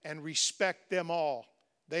and respect them all.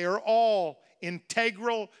 They are all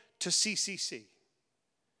integral to CCC.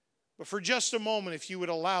 But for just a moment, if you would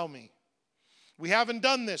allow me, we haven't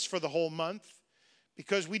done this for the whole month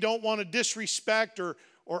because we don't want to disrespect or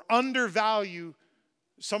undervalue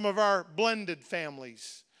some of our blended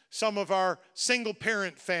families, some of our single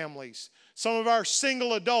parent families, some of our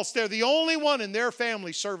single adults. They're the only one in their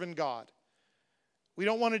family serving God. We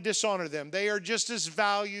don't want to dishonor them. They are just as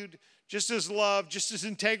valued, just as loved, just as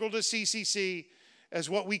integral to CCC as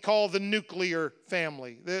what we call the nuclear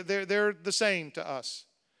family. They're the same to us.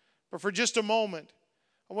 But for just a moment,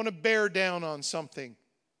 I want to bear down on something.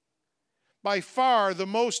 By far, the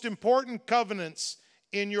most important covenants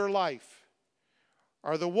in your life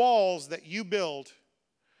are the walls that you build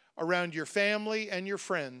around your family and your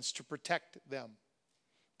friends to protect them.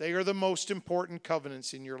 They are the most important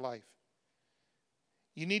covenants in your life.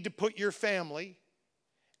 You need to put your family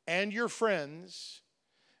and your friends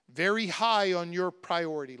very high on your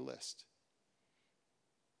priority list.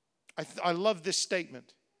 I love this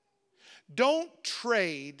statement. Don't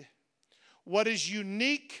trade what is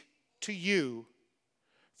unique to you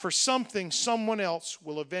for something someone else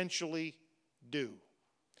will eventually do.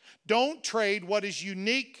 Don't trade what is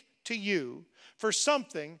unique to you for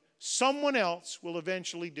something someone else will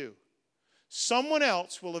eventually do. Someone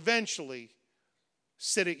else will eventually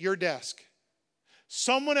sit at your desk.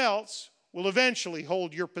 Someone else will eventually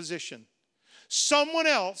hold your position. Someone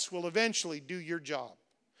else will eventually do your job.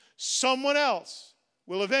 Someone else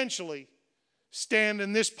will eventually stand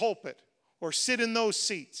in this pulpit or sit in those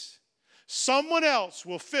seats. Someone else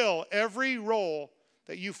will fill every role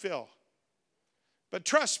that you fill. But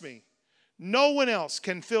trust me, no one else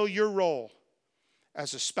can fill your role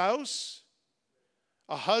as a spouse,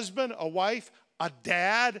 a husband, a wife, a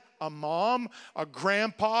dad, a mom, a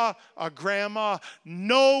grandpa, a grandma.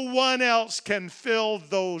 No one else can fill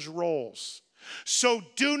those roles. So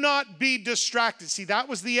do not be distracted. See, that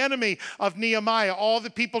was the enemy of Nehemiah. All the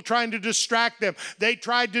people trying to distract them. They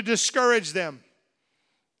tried to discourage them.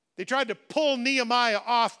 They tried to pull Nehemiah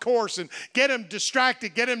off course and get him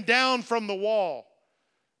distracted, get him down from the wall.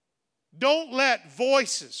 Don't let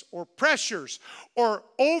voices or pressures or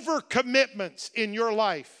overcommitments in your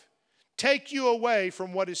life take you away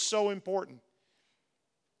from what is so important.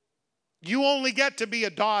 You only get to be a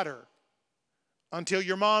daughter until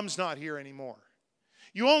your mom's not here anymore.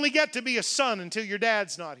 You only get to be a son until your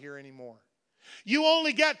dad's not here anymore. You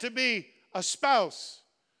only get to be a spouse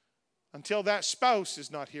until that spouse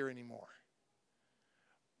is not here anymore.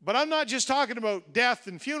 But I'm not just talking about death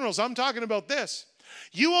and funerals. I'm talking about this.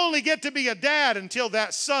 You only get to be a dad until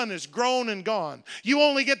that son is grown and gone. You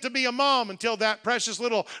only get to be a mom until that precious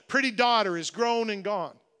little pretty daughter is grown and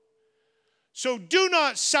gone. So do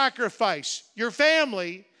not sacrifice your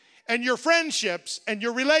family and your friendships and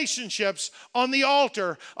your relationships on the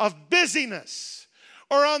altar of busyness,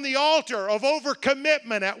 or on the altar of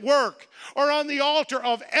overcommitment at work, or on the altar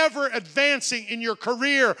of ever advancing in your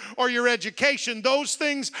career or your education. Those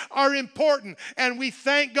things are important, and we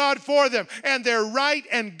thank God for them, and they're right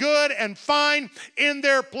and good and fine in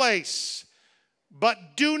their place.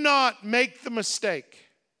 But do not make the mistake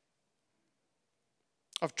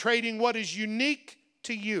of trading what is unique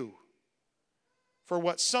to you for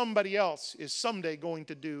what somebody else is someday going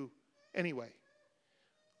to do anyway.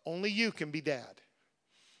 Only you can be dad.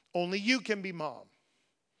 Only you can be mom.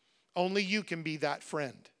 Only you can be that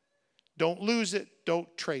friend. Don't lose it.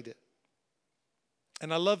 Don't trade it.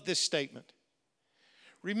 And I love this statement.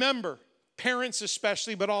 Remember, parents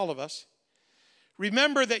especially, but all of us,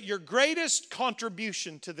 remember that your greatest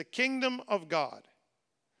contribution to the kingdom of God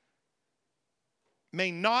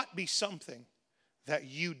may not be something that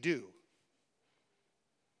you do.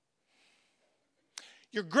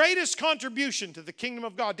 Your greatest contribution to the kingdom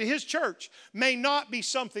of God, to His church, may not be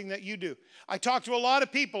something that you do. I talked to a lot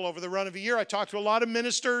of people over the run of a year. I talked to a lot of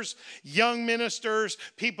ministers, young ministers,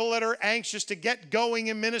 people that are anxious to get going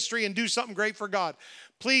in ministry and do something great for God.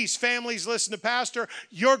 Please, families, listen to Pastor.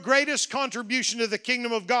 Your greatest contribution to the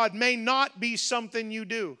kingdom of God may not be something you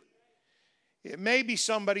do. It may be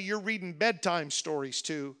somebody you're reading bedtime stories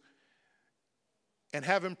to and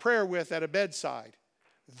having prayer with at a bedside.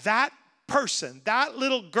 That person, that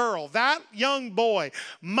little girl, that young boy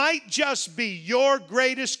might just be your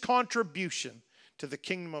greatest contribution to the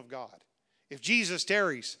kingdom of God. If Jesus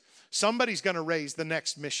tarries, somebody's going to raise the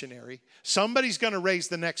next missionary. Somebody's going to raise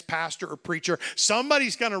the next pastor or preacher.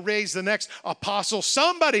 Somebody's going to raise the next apostle.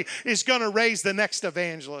 Somebody is going to raise the next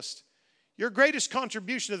evangelist. Your greatest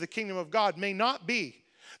contribution to the kingdom of God may not be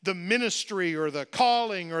the ministry or the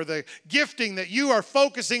calling or the gifting that you are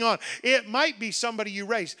focusing on. It might be somebody you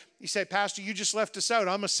raise. You say, Pastor, you just left us out.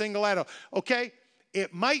 I'm a single adult. Okay,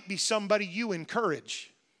 it might be somebody you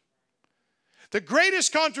encourage. The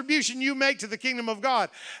greatest contribution you make to the kingdom of God.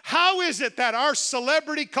 How is it that our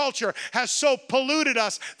celebrity culture has so polluted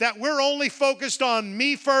us that we're only focused on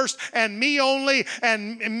me first and me only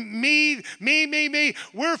and me?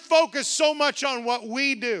 We're focused so much on what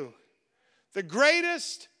we do. The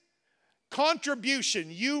greatest contribution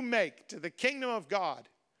you make to the kingdom of God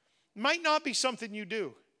might not be something you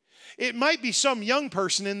do. It might be some young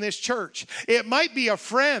person in this church. It might be a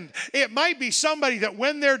friend. It might be somebody that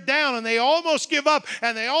when they're down and they almost give up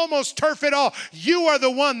and they almost turf it all, you are the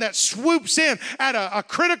one that swoops in at a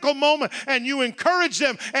critical moment and you encourage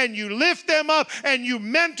them and you lift them up and you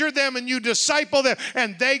mentor them and you disciple them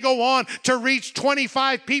and they go on to reach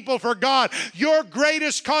 25 people for God. Your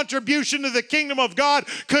greatest contribution to the kingdom of God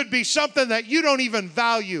could be something that you don't even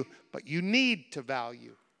value, but you need to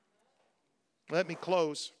value. Let me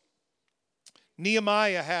close.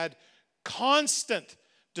 Nehemiah had constant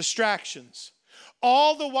distractions,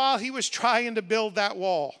 all the while he was trying to build that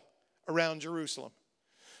wall around Jerusalem.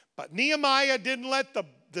 But Nehemiah didn't let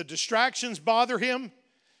the distractions bother him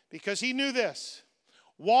because he knew this.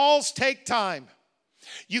 Walls take time.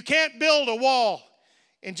 You can't build a wall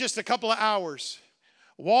in just a couple of hours.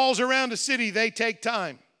 Walls around a city, they take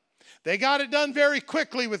time. They got it done very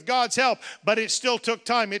quickly with God's help, but it still took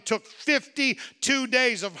time. It took 52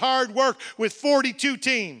 days of hard work with 42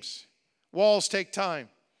 teams. Walls take time.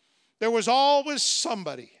 There was always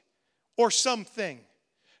somebody or something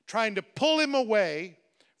trying to pull him away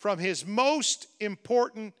from his most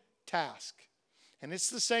important task. And it's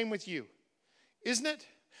the same with you, isn't it?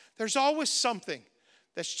 There's always something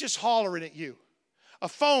that's just hollering at you. A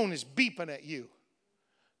phone is beeping at you.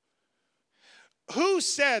 Who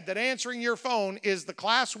said that answering your phone is the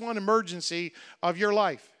class 1 emergency of your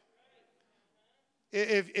life?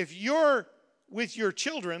 If you're with your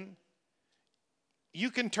children, you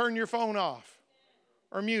can turn your phone off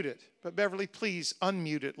or mute it. But Beverly, please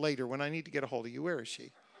unmute it later when I need to get a hold of you. Where is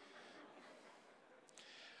she?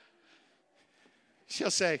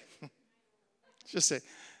 She'll say,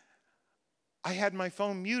 I had my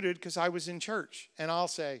phone muted because I was in church. And I'll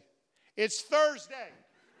say, it's Thursday.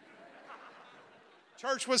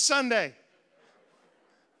 Church was Sunday.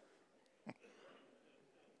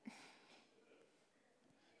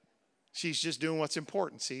 She's just doing what's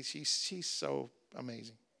important. See, she's so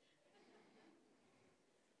amazing.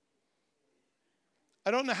 I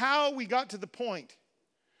don't know how we got to the point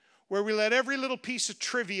where we let every little piece of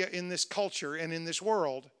trivia in this culture and in this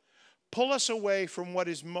world pull us away from what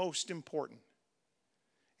is most important.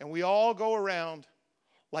 And we all go around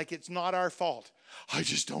like it's not our fault. I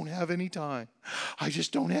just don't have any time. I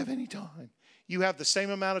just don't have any time. You have the same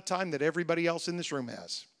amount of time that everybody else in this room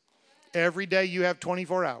has. Every day you have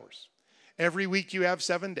 24 hours. Every week you have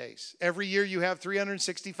 7 days. Every year you have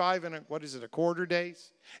 365 and a quarter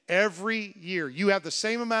days. Every year you have the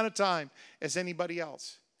same amount of time as anybody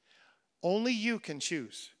else. Only you can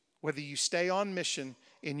choose whether you stay on mission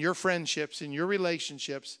in your friendships, in your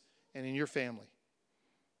relationships, and in your family.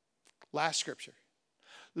 Last scripture.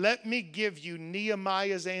 Let me give you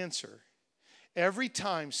Nehemiah's answer. Every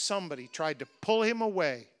time somebody tried to pull him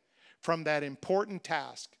away from that important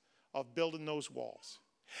task of building those walls.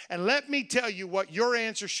 And let me tell you what your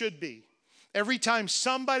answer should be. Every time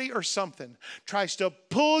somebody or something tries to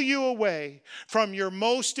pull you away from your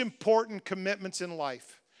most important commitments in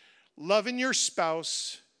life, loving your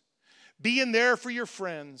spouse, being there for your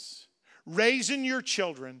friends, raising your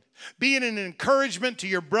children, being an encouragement to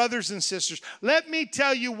your brothers and sisters. Let me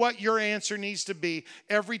tell you what your answer needs to be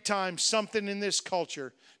every time something in this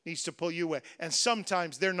culture needs to pull you away. And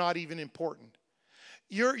sometimes they're not even important.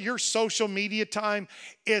 Your social media time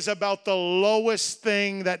is about the lowest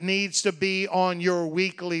thing that needs to be on your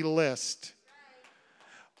weekly list.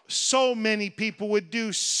 So many people would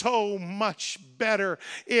do so much better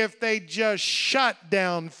if they just shut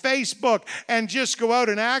down Facebook and just go out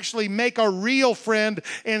and actually make a real friend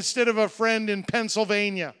instead of a friend in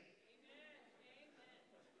Pennsylvania.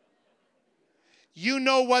 You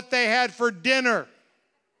know what they had for dinner.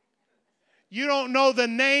 You don't know the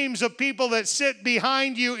names of people that sit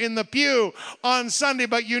behind you in the pew on Sunday,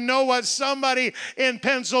 but you know what somebody in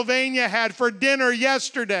Pennsylvania had for dinner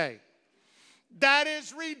yesterday. That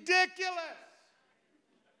is ridiculous.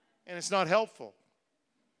 And it's not helpful.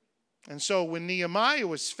 And so when Nehemiah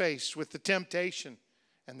was faced with the temptation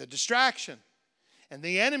and the distraction and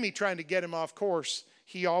the enemy trying to get him off course,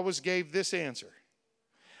 he always gave this answer.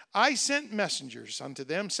 I sent messengers unto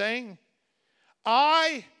them saying,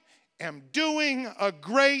 I am doing a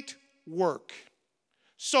great work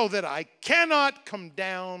so that I cannot come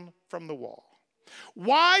down from the wall.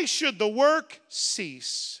 Why should the work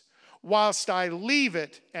cease whilst I leave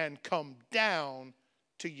it and come down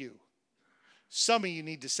to you? Some of you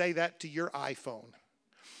need to say that to your iPhone.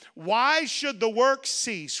 Why should the work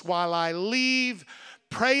cease while I leave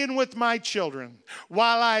praying with my children,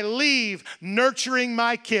 while I leave nurturing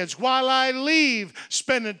my kids, while I leave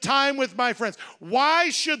spending time with my friends? Why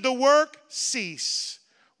should the work cease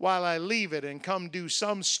while I leave it and come do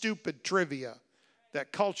some stupid trivia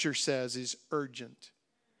that culture says is urgent?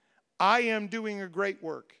 I am doing a great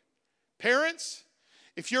work. Parents,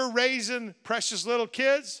 if you're raising precious little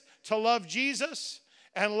kids to love Jesus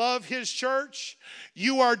and love His church,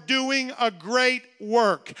 you are doing a great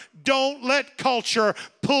work. Don't let culture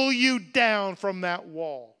pull you down from that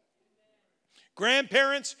wall.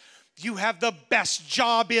 Grandparents, you have the best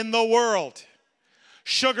job in the world.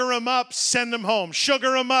 Sugar them up, send them home.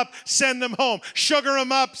 Sugar them up, send them home. Sugar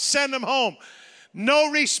them up, send them home.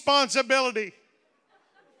 No responsibility.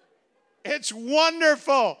 It's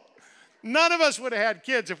wonderful. None of us would have had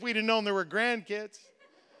kids if we'd have known there were grandkids.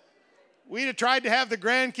 We'd have tried to have the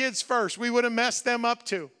grandkids first. We would have messed them up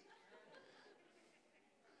too.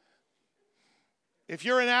 If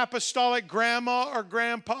you're an apostolic grandma or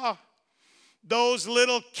grandpa, those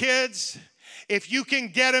little kids, if you can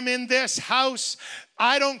get them in this house,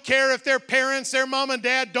 I don't care if their parents, their mom and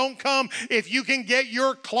dad don't come. If you can get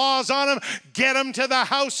your claws on them, get them to the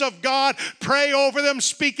house of God. Pray over them,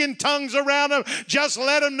 speak in tongues around them. Just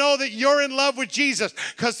let them know that you're in love with Jesus,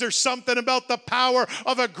 because there's something about the power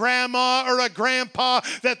of a grandma or a grandpa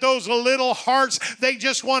that those little hearts, they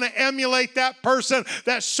just want to emulate that person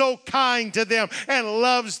that's so kind to them and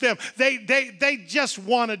loves them. They just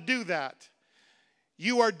want to do that.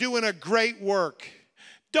 You are doing a great work.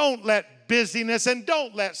 Don't let busyness and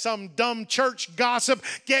don't let some dumb church gossip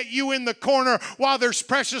get you in the corner while there's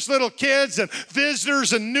precious little kids and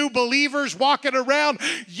visitors and new believers walking around.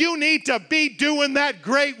 You need to be doing that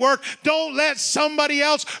great work. Don't let somebody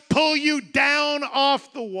else pull you down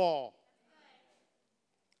off the wall.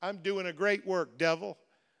 I'm doing a great work, devil.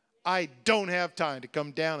 I don't have time to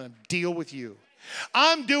come down and deal with you.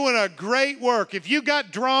 I'm doing a great work. If you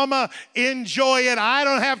got drama, enjoy it. I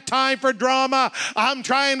don't have time for drama. I'm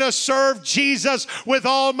trying to serve Jesus with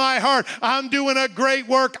all my heart. I'm doing a great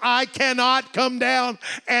work. I cannot come down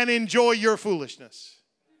and enjoy your foolishness.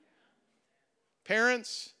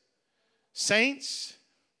 Parents, saints,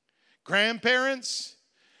 grandparents,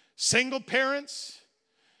 single parents,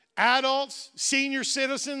 adults, senior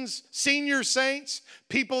citizens, senior saints,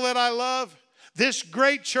 people that I love, this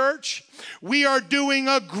great church, we are doing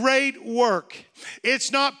a great work. It's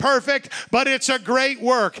not perfect, but it's a great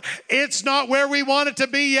work. It's not where we want it to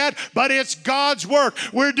be yet, but it's God's work.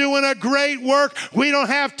 We're doing a great work. We don't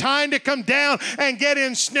have time to come down and get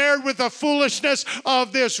ensnared with the foolishness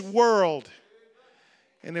of this world.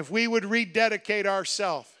 And if we would rededicate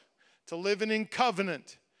ourselves to living in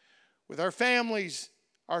covenant with our families,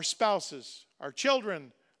 our spouses, our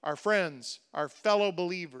children, our friends, our fellow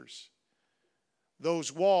believers,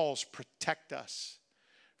 those walls protect us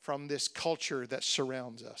from this culture that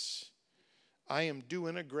surrounds us. I am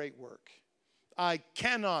doing a great work. I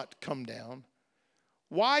cannot come down.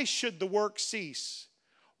 Why should the work cease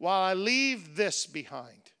while I leave this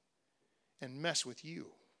behind and mess with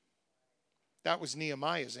you? That was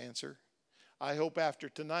Nehemiah's answer. I hope after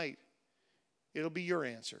tonight, it'll be your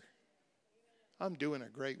answer. I'm doing a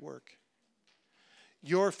great work.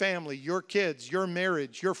 Your family, your kids, your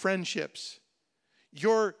marriage, your friendships,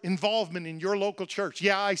 your involvement in your local church.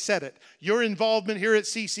 Yeah, I said it. Your involvement here at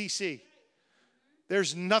CCC.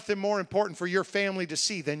 There's nothing more important for your family to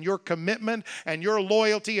see than your commitment and your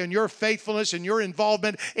loyalty and your faithfulness and your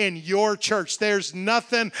involvement in your church. There's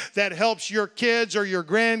nothing that helps your kids or your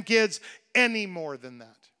grandkids any more than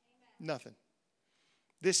that. Nothing.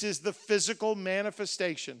 This is the physical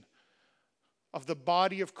manifestation of the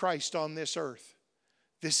body of Christ on this earth.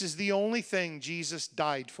 This is the only thing Jesus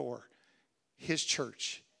died for. His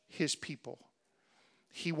church, his people.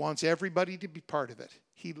 He wants everybody to be part of it.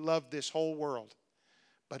 He loved this whole world.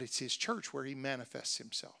 But it's his church where he manifests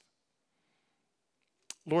himself.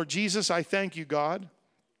 Lord Jesus, I thank you, God,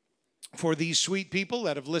 for these sweet people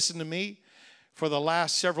that have listened to me for the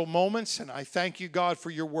last several moments. And I thank you, God,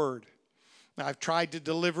 for your word. I've tried to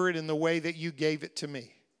deliver it in the way that you gave it to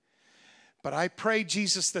me. But I pray,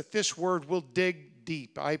 Jesus, that this word will dig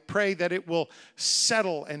deep. I pray that it will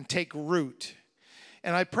settle and take root.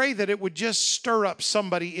 And I pray that it would just stir up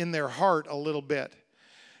somebody in their heart a little bit.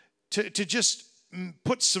 To just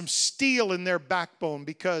put some steel in their backbone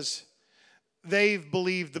because they've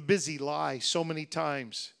believed the busy lie so many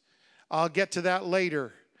times. I'll get to that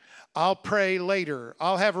later. I'll pray later.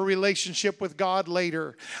 I'll have a relationship with God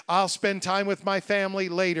later. I'll spend time with my family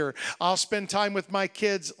later. I'll spend time with my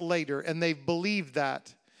kids later. And they've believed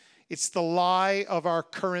that. It's the lie of our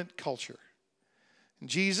current culture.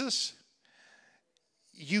 Jesus,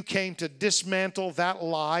 you came to dismantle that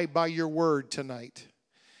lie by your word tonight.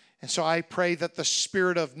 And so I pray that the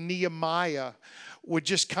spirit of Nehemiah would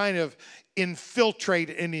just kind of infiltrate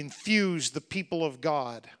and infuse the people of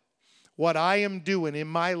God. What I am doing in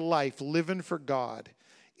my life, living for God,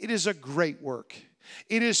 it is a great work.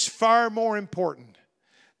 It is far more important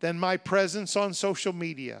than my presence on social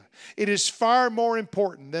media. It is far more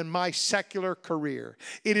important than my secular career.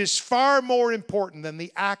 It is far more important than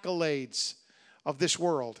the accolades of this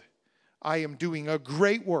world. I am doing a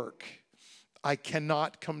great work. I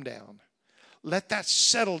cannot come down. Let that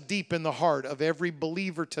settle deep in the heart of every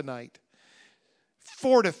believer tonight.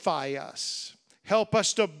 Fortify us. Help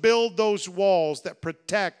us to build those walls that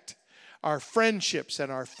protect our friendships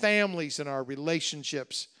and our families and our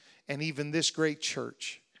relationships and even this great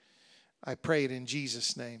church. I pray it in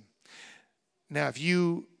Jesus' name. Now, if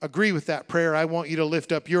you agree with that prayer, I want you to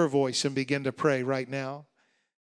lift up your voice and begin to pray right now.